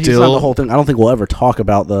 like, but he's still not the whole thing. I don't think we'll ever talk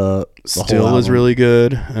about the still whole is album. really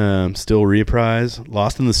good. Still Reprise.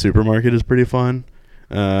 Lost in the Supermarket is pretty fun.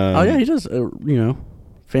 Oh yeah, he does.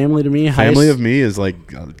 Family to Me. Family Heist. of Me is like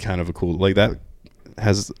kind of a cool, like that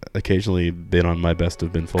has occasionally been on my best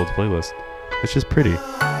of Ben Folds playlist. It's just pretty. Look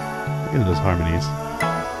at those harmonies.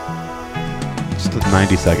 Just a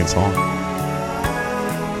 90-second song. No,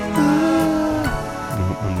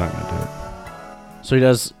 I'm not gonna do it. So he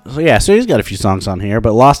does. So he's got a few songs on here,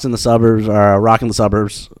 but Lost in the Suburbs, or Rockin' the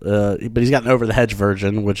Suburbs. But he's got an Over the Hedge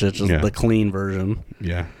version, which is just the clean version.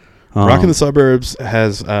 Yeah. Rockin' the Suburbs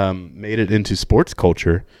has made it into sports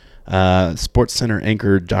culture. Sports Center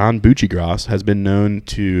anchor Don Buccigross has been known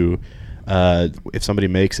to, if somebody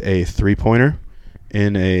makes a 3-pointer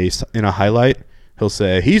in a highlight, he'll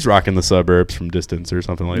say he's rocking the suburbs from distance or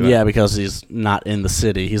something like that. Yeah, because he's not in the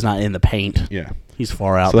city. He's not in the paint. Yeah. He's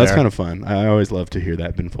far out so there. That's kind of fun. I always love to hear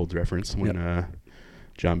that Ben Folds reference when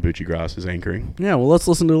John Buccigross is anchoring. Yeah, well, let's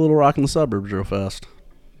listen to a little Rockin' the Suburbs real fast.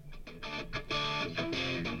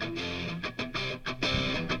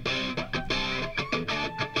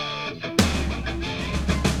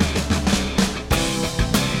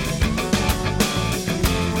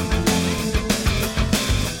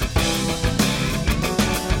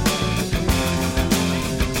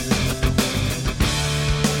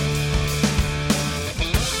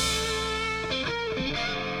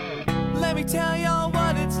 Let me tell y'all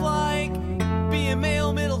what it's like being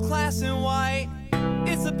male, middle class, and white.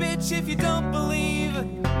 It's a bitch if you don't believe.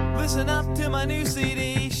 Listen up to my new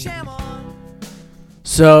CD, Sham On.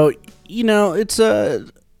 So, it's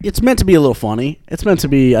meant to be a little funny. It's meant to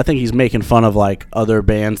be, I think he's making fun of, like, other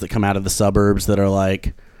bands that come out of the suburbs that are,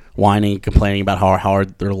 like, whining, complaining about how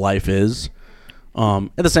hard their life is.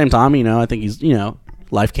 At the same time, I think he's,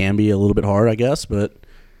 life can be a little bit hard, I guess, but...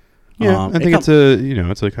 Yeah, I think it's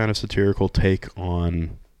a kind of satirical take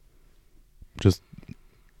on just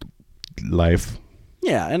life.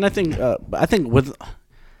 Yeah, and I think with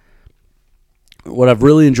what I've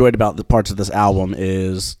really enjoyed about the parts of this album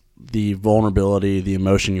is the vulnerability, the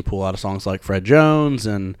emotion you pull out of songs like Fred Jones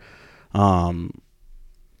and, what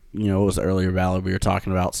was the earlier ballad we were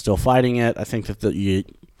talking about, Still Fighting It. I think that's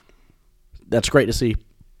great to see.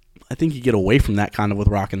 I think you get away from that kind of with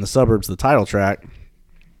Rockin' the Suburbs, the title track.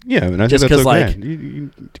 Yeah, and I Just think that's 'cause, okay. like- You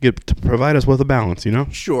get to provide us with a balance,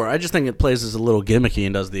 Sure, I just think it plays as a little gimmicky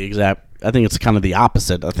and does the exact. I think it's kind of the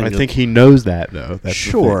opposite. I think he knows that, though. That's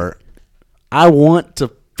sure. I want to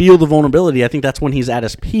feel the vulnerability. I think that's when he's at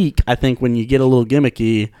his peak. I think when you get a little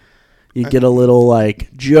gimmicky, you get a little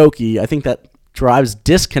like jokey. I think that drives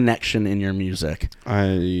disconnection in your music.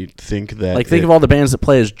 I think that... Like, think of all the bands that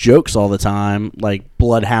play as jokes all the time, like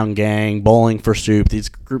Bloodhound Gang, Bowling for Soup, these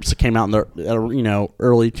groups that came out in the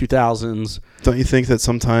early 2000s. Don't you think that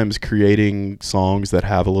sometimes creating songs that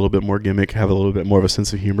have a little bit more gimmick, have a little bit more of a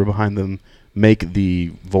sense of humor behind them, make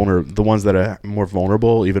the ones that are more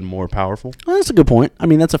vulnerable even more powerful? Well, that's a good point. I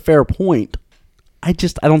mean, that's a fair point. I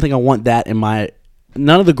don't think I want that in my...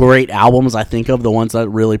 None of the great albums I think of, the ones that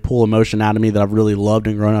really pull emotion out of me that I've really loved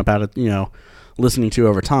and grown up out of, listening to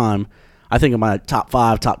over time, I think of my top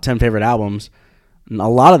 5, top 10 favorite albums. And a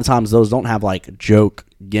lot of the times those don't have like joke,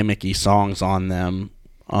 gimmicky songs on them.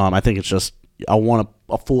 I think it's just I want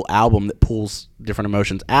a full album that pulls different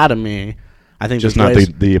emotions out of me. I think Just not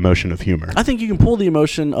the emotion of humor. I think you can pull the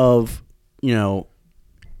emotion of,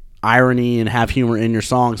 irony and have humor in your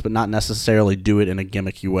songs, but not necessarily do it in a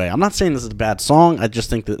gimmicky way. I'm not saying this is a bad song. I just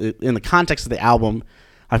think that in the context of the album,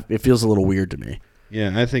 it feels a little weird to me.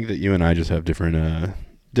 Yeah, I think that you and I just have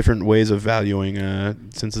different ways of valuing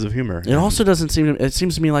senses of humor. It also doesn't seem to... It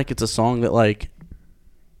seems to me like it's a song that, like,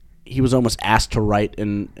 he was almost asked to write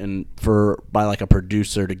by like a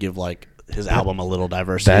producer to give, like, his album a little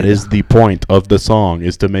diversity. That is the point of the song,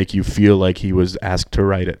 is to make you feel like he was asked to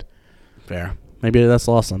write it. Fair. Maybe that's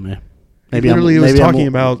lost on me. He literally was talking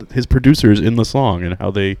about his producers in the song and how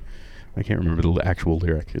they... I can't remember the actual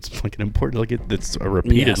lyric. It's like an important... it's a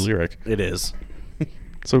repeated lyric. It is.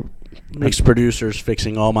 So... Makes producers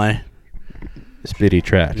fixing all my... Spitty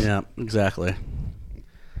tracks. Yeah, exactly.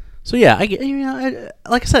 So yeah,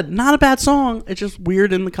 like I said, not a bad song. It's just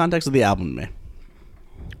weird in the context of the album to me.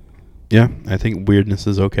 Yeah, I think weirdness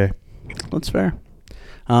is okay. That's fair.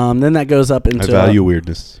 Then that goes up into... I value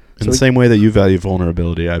weirdness. In the same way that you value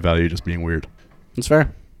vulnerability, I value just being weird. That's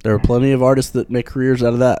fair. There are plenty of artists that make careers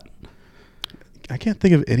out of that. I can't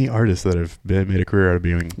think of any artists that have made a career out of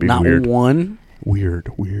being Not weird. Not one.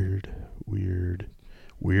 Weird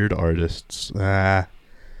artists. No.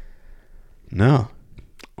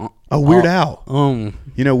 Oh, Weird Al.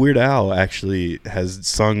 You know, Weird Al actually has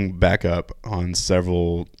sung backup on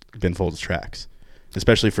several Ben Folds tracks,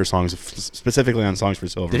 especially for songs, specifically on Songs for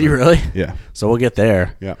Silver. Did he really? Yeah. So we'll get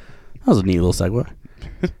there. Yeah. That was a neat little segue.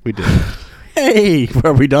 We did. Hey,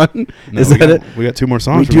 are we done? No, Is that it? We got 2 more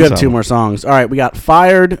songs. We do have 2 more songs. All right, we got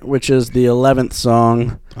Fired, which is the 11th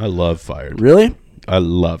song. I love Fired. Really? I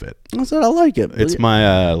love it. I said I like it. It's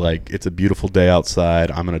my, it's a beautiful day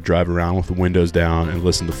outside. I'm going to drive around with the windows down and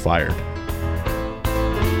listen to Fired.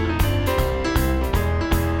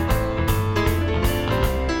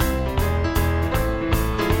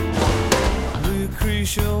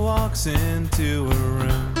 Lucretia walks into a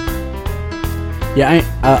room. Yeah,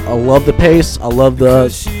 I love the pace. I love the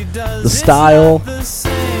style.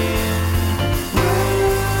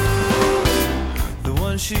 The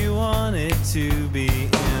one she wanted to be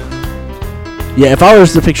in. Yeah, if I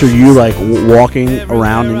was to picture you like walking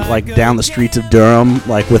around and, like down the streets of Durham,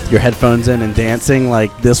 like with your headphones in and dancing, like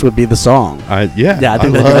this would be the song. Yeah, I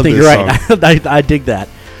think you're right. I dig that.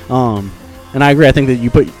 And I agree. I think that you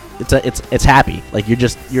put it's happy. Like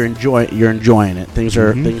you're enjoying it. Things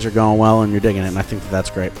are going well and you're digging it. And I think that's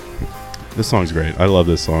great. This song's great. I love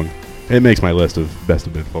this song. It makes my list of best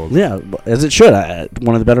of Ben Folds. Yeah, as it should.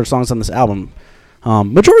 One of the better songs on this album.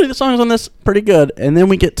 Majority of the songs on this pretty good, and then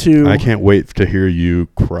we get to. I can't wait to hear you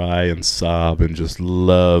cry and sob and just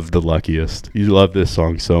love The Luckiest. You love this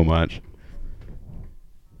song so much.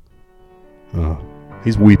 Oh,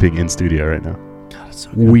 he's weeping in studio right now. God, it's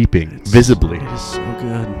so good. Weeping visibly. It is so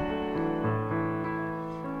good.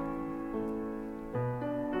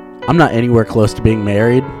 I'm not anywhere close to being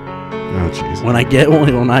married. Oh, jeez. When I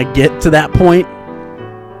get to that point,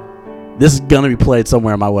 this is gonna be played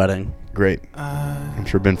somewhere at my wedding. Great. I'm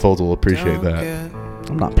sure Ben Folds will appreciate that.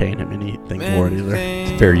 I'm not paying him anything for it either.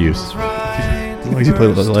 It's fair use. As long as you play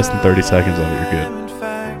less than 30 seconds of it, you're good.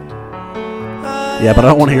 Yeah, but I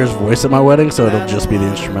don't want to hear his voice at my wedding, so it'll just be the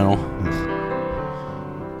instrumental.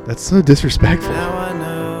 That's so disrespectful.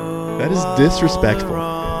 That is disrespectful.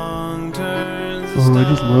 Oh, I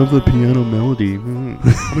just love the piano melody. I'm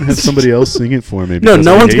gonna have somebody else sing it for me. No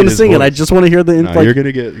one's gonna sing it. I just want to hear the. You're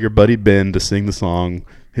gonna get your buddy Ben to sing the song.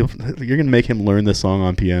 You're gonna make him learn this song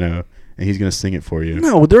on piano, and he's gonna sing it for you.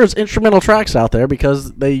 No, there's instrumental tracks out there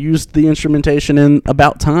because they used the instrumentation in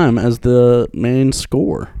About Time as the main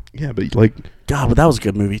score. Yeah, but God, but that was a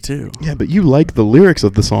good movie too. Yeah, but you like the lyrics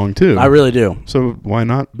of the song too. I really do. So why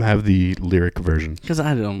not have the lyric version? Because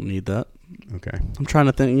I don't need that. Okay. I'm trying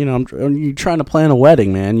to think. You're trying to plan a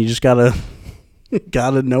wedding, man. You just gotta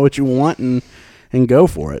know what you want and go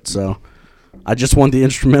for it. So I just want the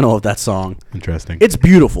instrumental of that song. Interesting. It's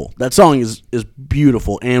beautiful. That song is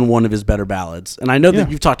beautiful and one of his better ballads. And I know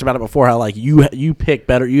that you've talked about it before. How like you pick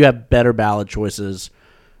better. You have better ballad choices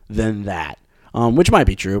than that. Which might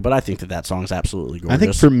be true, but I think that song is absolutely gorgeous. I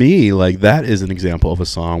think for me, like that is an example of a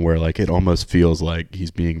song where like it almost feels like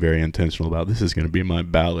he's being very intentional about this is going to be my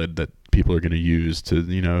ballad that people are going to use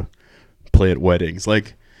to play at weddings.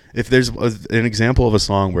 Like if there's an example of a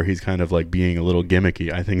song where he's kind of like being a little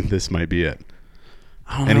gimmicky, I think this might be it.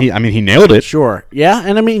 And he nailed it. Sure, yeah,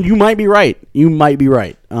 and I mean you might be right.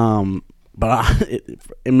 But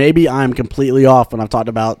maybe I'm completely off when I've talked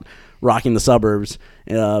about Rockin' the Suburbs,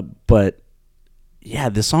 but. Yeah,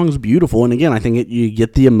 this song's beautiful, and again, I think you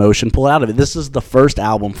get the emotion pulled out of it. This is the first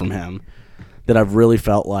album from him that I've really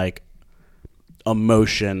felt like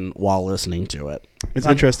emotion while listening to it. It's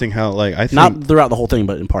interesting how, like, I think not throughout the whole thing,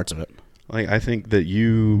 but in parts of it. Like, I think that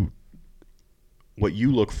what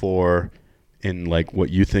you look for in like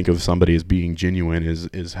what you think of somebody as being genuine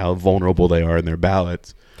is how vulnerable they are in their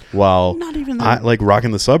ballads. While not even that. like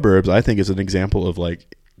Rockin' the Suburbs, I think is an example of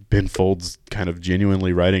like Ben Folds kind of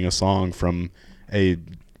genuinely writing a song from a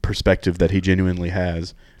perspective that he genuinely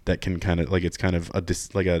has that can kind of like it's kind of a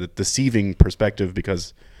deceiving perspective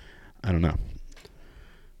because I don't know.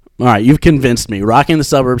 All right, you've convinced me. Rockin' the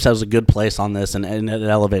Suburbs has a good place on this, and it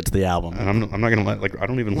elevates the album. And I'm not gonna I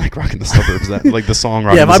don't even like Rockin' the Suburbs. That like the song.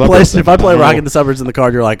 Rockin' the Suburbs. If I play Rockin' the Suburbs in the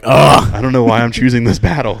car, you're like, ugh. I don't know why I'm choosing this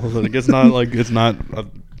battle. Like, it's not like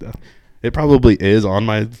it probably is on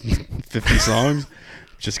my 50 songs.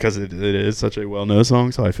 Just because it is such a well-known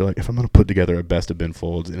song, so I feel like if I'm going to put together a best of Ben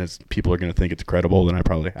Folds and people are going to think it's credible, then I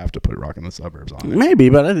probably have to put Rockin' the Suburbs on it.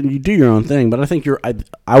 Maybe, but I think you do your own thing. But I think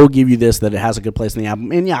I will give you this that it has a good place in the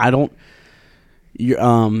album. And yeah, I don't.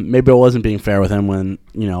 Maybe I wasn't being fair with him when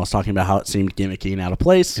I was talking about how it seemed gimmicky and out of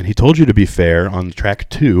place. And he told you to be fair on track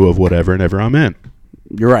 2 of Whatever and Ever I'm In.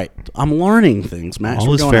 You're right. I'm learning things, Max.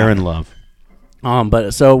 All is fair in love.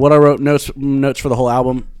 But so what I wrote notes for the whole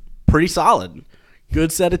album, pretty solid.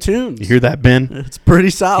 Good set of tunes. You hear that, Ben? It's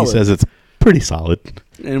pretty solid. He says it's pretty solid.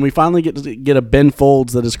 And we finally get a Ben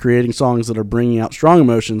Folds that is creating songs that are bringing out strong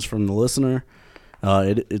emotions from the listener.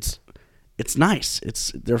 It's nice.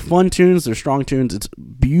 They're fun tunes. They're strong tunes. It's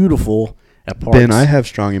beautiful at parts. Ben, I have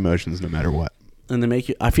strong emotions no matter what. And they make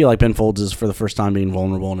you. I feel like Ben Folds is for the first time being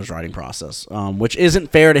vulnerable in his writing process, which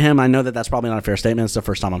isn't fair to him. I know that's probably not a fair statement. It's the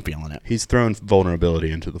first time I'm feeling it. He's thrown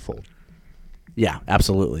vulnerability into the fold. Yeah,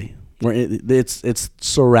 absolutely. It's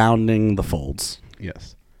surrounding the folds.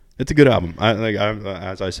 Yes, it's a good album.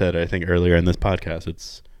 As I said, I think earlier in this podcast,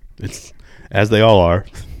 it's as they all are.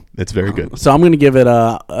 It's very good. So I'm going to give it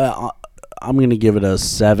a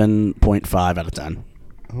 7.5 out of 10.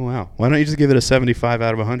 Oh wow! Why don't you just give it a 75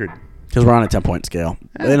 out of 100? Because we're on a 10-point scale,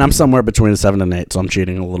 and I'm somewhere between a 7 and 8, so I'm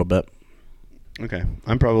cheating a little bit. Okay,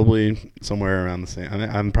 I'm probably somewhere around the same.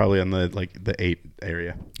 I'm probably on the 8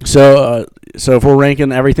 area. So if we're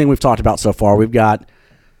ranking everything we've talked about so far, we've got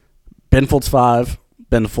Ben Folds 5,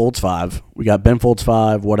 Ben Folds 5. We got Ben Folds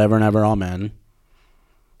 5, Whatever and Ever Amen.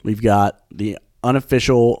 We've got the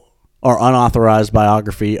unofficial or unauthorized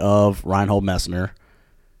biography of Reinhold Messner.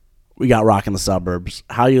 We got Rockin' the Suburbs.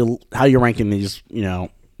 How you ranking these?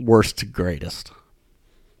 Worst to greatest.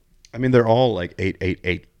 I mean, they're all like 8, 8,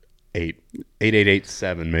 8, 8, 8, 8, 8,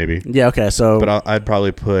 7 maybe. Yeah. Okay. So, but I'd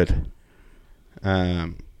probably put.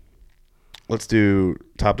 Let's do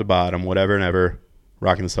top to bottom, Whatever and Ever,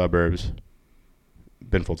 Rockin' the Suburbs,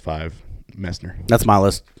 Ben Folds 5, Messner. That's my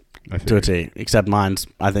list to a T. Except mine's.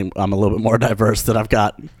 I think I'm a little bit more diverse. That I've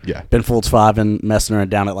got. Yeah. Ben Folds 5 and Messner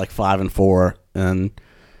down at like 5 and 4, and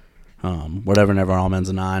Whatever and Ever Amen's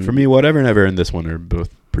a 9. For me, Whatever and Ever and this one are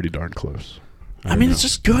both pretty darn close. I mean, it's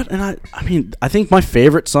just good, and I think my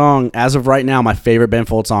favorite song as of right now, my favorite Ben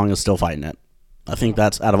Folds song is Still Fighting It. I think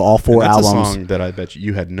that's out of all 4 that's albums. That's a song that I bet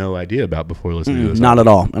you had no idea about before listening to this. Not at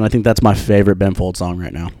all, and I think that's my favorite Ben Folds song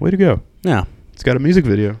right now. Way to go! Yeah, it's got a music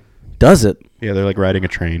video. Does it? Yeah, they're like riding a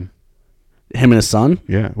train. Him and his son.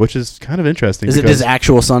 Yeah, which is kind of interesting. Is it his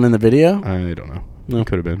actual son in the video? I don't know. No. It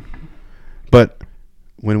could have been, but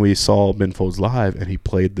when we saw Ben Folds live and he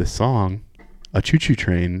played this song, a choo-choo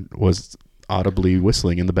train was audibly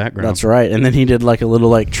whistling in the background. That's right. And then he did like a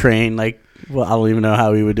little train, I don't even know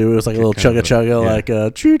how he would do it. It was like a little chugga-chugga, like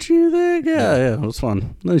a choo-choo thing. Yeah, it was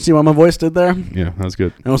fun. You see what my voice did there? Yeah, that was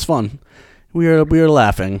good. It was fun. We were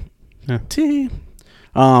laughing. Yeah. Tee.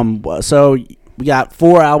 So we got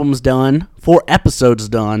 4 albums done, 4 episodes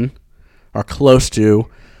done, or close to.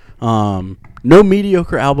 No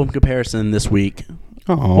mediocre album comparison this week.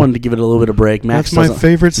 Oh, Wanted to give it a little bit of break. That's my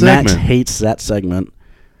favorite segment. Max hates that segment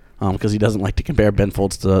because he doesn't like to compare Ben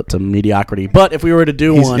Folds to mediocrity. But if we were to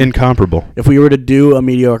do He's incomparable. if we were to do a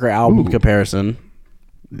mediocre album comparison,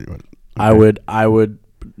 Okay. I would.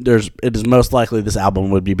 It is most likely this album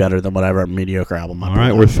would be better than whatever mediocre album. All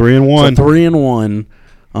right, we're 3-1. So 3-1.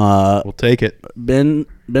 We'll take it. Ben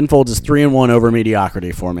Folds is 3-1 over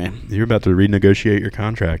mediocrity for me. You're about to renegotiate your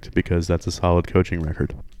contract because that's a solid coaching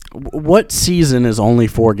record. What season is only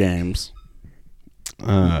 4 games?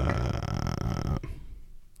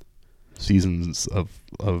 Seasons of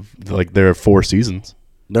there are 4 seasons.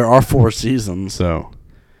 There are 4 seasons. So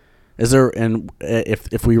is there? And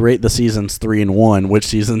if we rate the seasons 3 and 1, which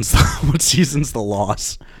season's the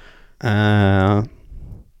loss? I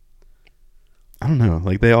don't know.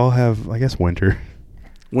 They all have, I guess, winter.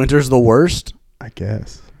 Winter's the worst. I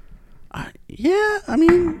guess. Yeah, I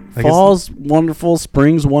mean, fall's wonderful,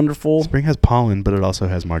 spring's wonderful. Spring has pollen, but it also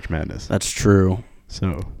has March Madness. That's true.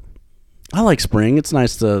 So I like spring. It's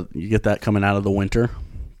nice you get that coming out of the winter.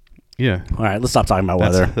 yeah. All right, let's stop talking about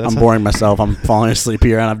weather. I'm boring myself. I'm falling asleep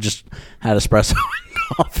here, and I've just had espresso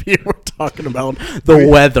and coffee. We're talking about the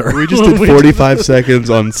weather. We just did 45 seconds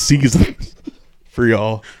on seasons for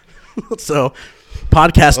y'all. So,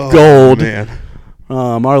 podcast gold. Man.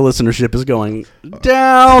 Our listenership is going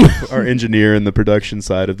down. Our engineer in the production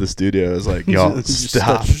side of the studio is like, y'all,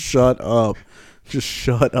 stop. Shut up. Just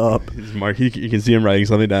shut up. Mark, you can see him writing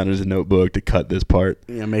something down in his notebook to cut this part.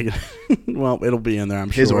 Yeah, make it. Well, it'll be in there,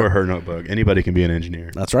 I'm sure. His or her notebook. Anybody can be an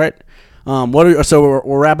engineer. That's right. So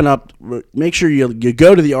we're wrapping up. Make sure you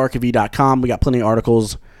go to thearchive.com. We got plenty of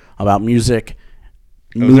articles about music,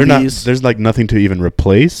 movies. There's nothing to even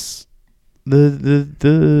replace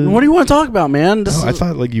the. What do you want to talk about, man? I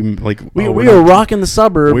thought we are rocking the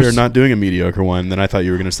suburbs. We are not doing a mediocre one. Then I thought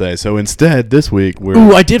you were going to say. So instead, this week we're.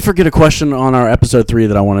 Ooh, I did forget a question on our episode 3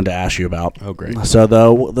 that I wanted to ask you about. Oh, great. So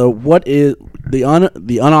what is the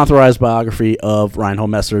unauthorized biography of Reinhold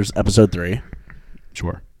Messner's episode 3?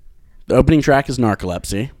 Sure. The opening track is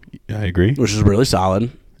Narcolepsy. I agree. Which is really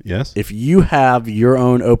solid. Yes. If you have your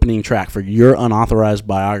own opening track for your unauthorized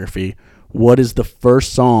biography, what is the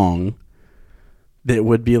first song that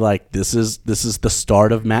would be like, this is the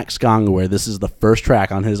start of Max Gongaware. This is the first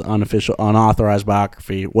track on his unofficial, unauthorized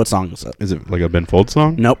biography. What song is it? Is it like a Ben Folds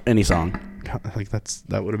song? Nope, any song. God,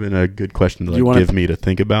 that would have been a good question to give me to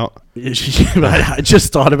think about. I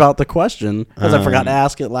just thought about the question because I forgot to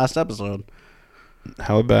ask it last episode.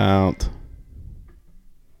 How about?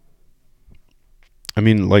 I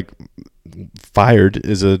mean, like, Fired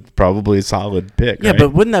is probably a solid pick. Yeah, right?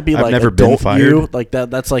 but wouldn't that be I've like never adult been fired. you? Like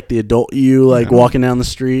that's like the adult you, like walking down the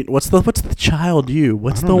street. What's the child you?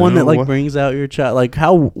 What's the one that like brings out your child? Like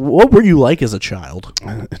what were you like as a child?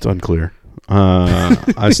 It's unclear.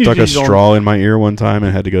 I stuck a straw in my ear one time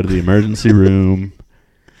and had to go to the emergency room.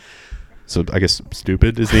 So I guess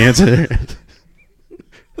stupid is the answer.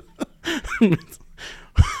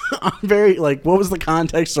 I'm very like, what was the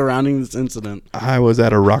context surrounding this incident? I was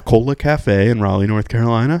at a Rockola Cafe in Raleigh, North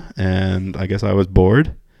Carolina, and I guess I was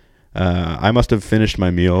bored. I must have finished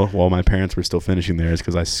my meal while my parents were still finishing theirs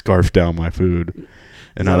because I scarfed down my food.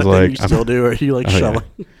 And I was like, you still do? Or are you like shoveling?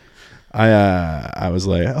 Yeah. I was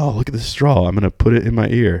like, oh, look at this straw. I'm going to put it in my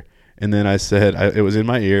ear. And then I said, it was in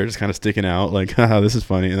my ear, just kind of sticking out, like, haha, this is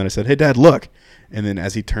funny. And then I said, hey, Dad, look. And then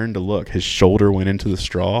as he turned to look, his shoulder went into the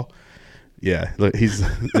straw. Yeah, look,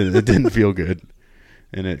 it didn't feel good.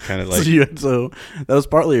 And it kind of like... So that was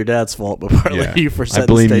partly your dad's fault, but partly you for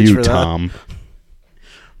setting the stage for that. I blame you, Tom.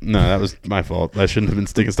 No, that was my fault. I shouldn't have been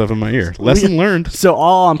sticking stuff in my ear. Lesson learned. So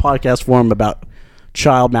all on podcast form about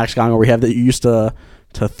child Max Gongaware we have that you used to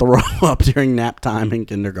throw up during nap time in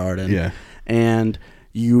kindergarten. Yeah. And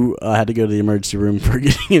you had to go to the emergency room for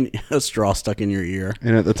getting a straw stuck in your ear.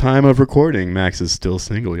 And at the time of recording, Max is still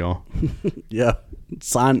single, y'all. Yeah.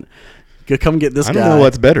 Come get this guy. I don't know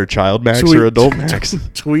what's better, child Max or adult Max.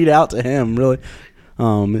 Tweet out to him, really.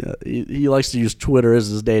 He likes to use Twitter as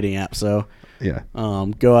his dating app, so yeah.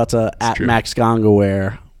 Go out to @Max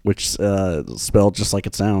Gongaware, which is spelled just like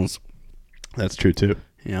it sounds. That's true too.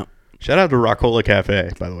 Yeah. Shout out to Rockola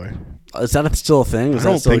Cafe, by the way. Is that still a thing? I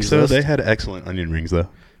don't think so. They had excellent onion rings though.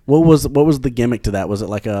 What was the gimmick to that? Was it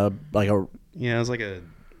like a yeah, it was like a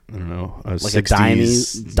I don't know, like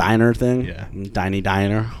 60s a diner thing? Yeah.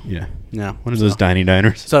 Diner. Yeah. Yeah. One of those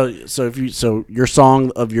diners. So your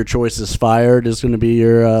song of your choice is Fired is going to be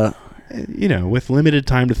your with limited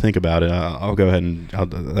time to think about it, I'll go ahead and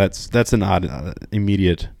that's an odd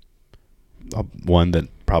immediate one that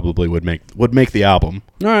probably would make the album.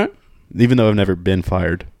 All right. Even though I've never been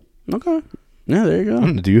fired. Okay. Yeah, there you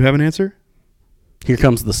go. Do you have an answer? Here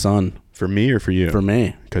Comes the Sun. For me or for you? For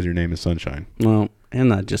me. Because your name is Sunshine. Well,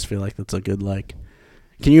 and I just feel like that's a good like.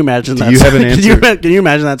 Can you imagine that? Do you have an answer? Can you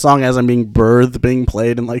imagine that song as I'm being birthed, being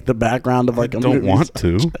played in like the background of like I don't want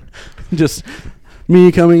to. Just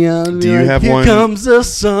me coming out. And do you have Here one? Here comes the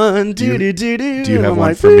sun. Do you have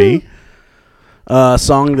one for me? A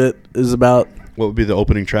song that is about. What would be the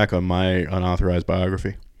opening track on my unauthorized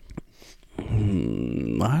biography?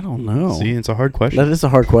 I don't know. See, it's a hard question. That is a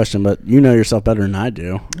hard question, but you know yourself better than I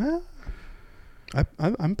do.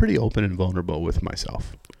 I'm pretty open and vulnerable with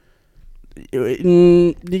myself.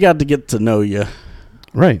 You got to get to know you.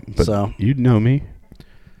 Right, but so, you know me.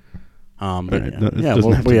 I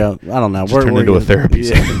don't know. We're turned into a therapy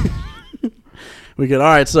session. We good. All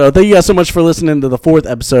right, so thank you guys so much for listening to the 4th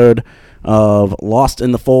episode of Lost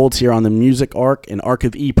in the Folds here on the Music Arc and Arc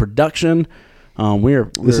of E production.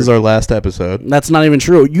 This is our last episode. That's not even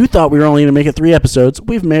true. You thought we were only going to make it 3 episodes.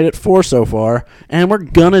 We've made it 4 so far, and we're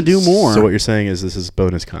going to do more. So what you're saying is this is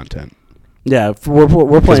bonus content. Yeah, we're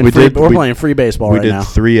playing playing free baseball right now. We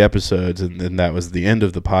did 3 episodes, and then that was the end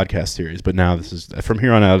of the podcast series. But now this is from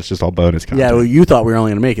here on out. It's just all bonus content. Yeah, well, you thought we were only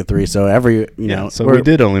going to make it 3, so so we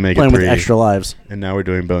did only make it 3. Playing with extra lives, and now we're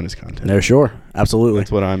doing bonus content. No, sure, absolutely.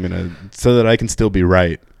 That's what I'm gonna, so that I can still be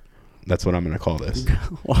right. That's what I'm gonna call this.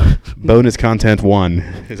 Bonus content 1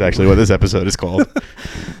 is actually what this episode is called.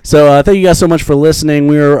 So thank you guys so much for listening.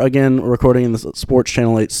 We are again recording in the Sports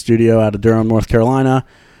Channel 8 studio out of Durham, North Carolina.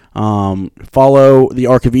 Follow the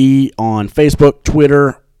Arc of E on Facebook,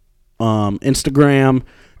 Twitter, Instagram.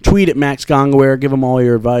 Tweet at Max Gongaware. Give them all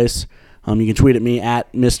your advice. You can tweet at me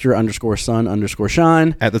at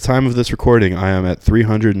Mr_Sun_Shine. At the time of this recording, I am at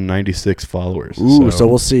 396 followers. Ooh, so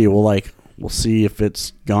we'll see. We'll see if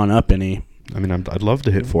it's gone up any. I mean, I'd love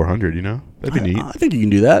to hit 400. That'd be neat. I think you can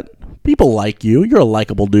do that. People like you. You're a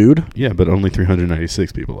likable dude. Yeah, but only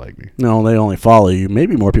 396 people like me. No, they only follow you.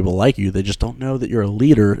 Maybe more people like you. They just don't know that you're a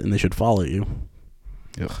leader and they should follow you.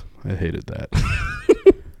 Ugh, I hated that.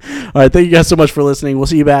 All right, thank you guys so much for listening. We'll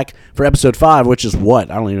see you back for episode 5, which is what?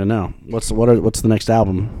 I don't even know. What's the next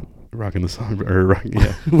album? Rockin' the Suburbs.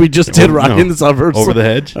 Yeah. We just did Rockin' the Suburbs. Over the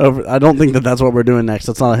Hedge? I don't think that's what we're doing next.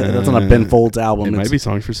 That's not a Ben Folds album. It might be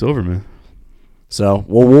Songs for Silverman. So,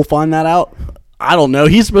 we'll find that out. I don't know.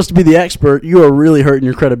 He's supposed to be the expert. You are really hurting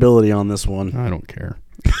your credibility on this one. I don't care.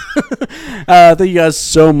 Thank you guys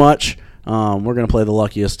so much. We're going to play The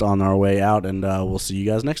Luckiest on our way out, and we'll see you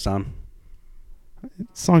guys next time.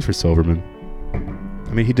 Songs for Silverman.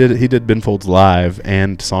 I mean, he did Ben Folds Live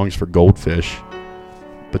and Songs for Goldfish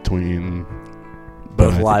between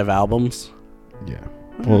Both live albums? Yeah.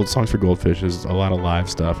 Well, Songs for Goldfish is a lot of live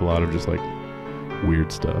stuff, a lot of just like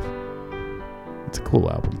weird stuff. It's a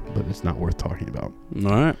cool album, but it's not worth talking about.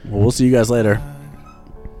 All right. Well, we'll see you guys later.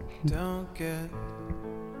 Don't get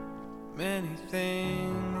many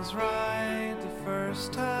things right the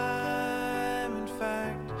first time. In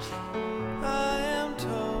fact, I am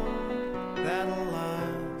told that a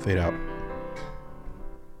lot. Fade out.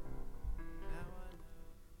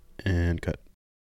 And cut.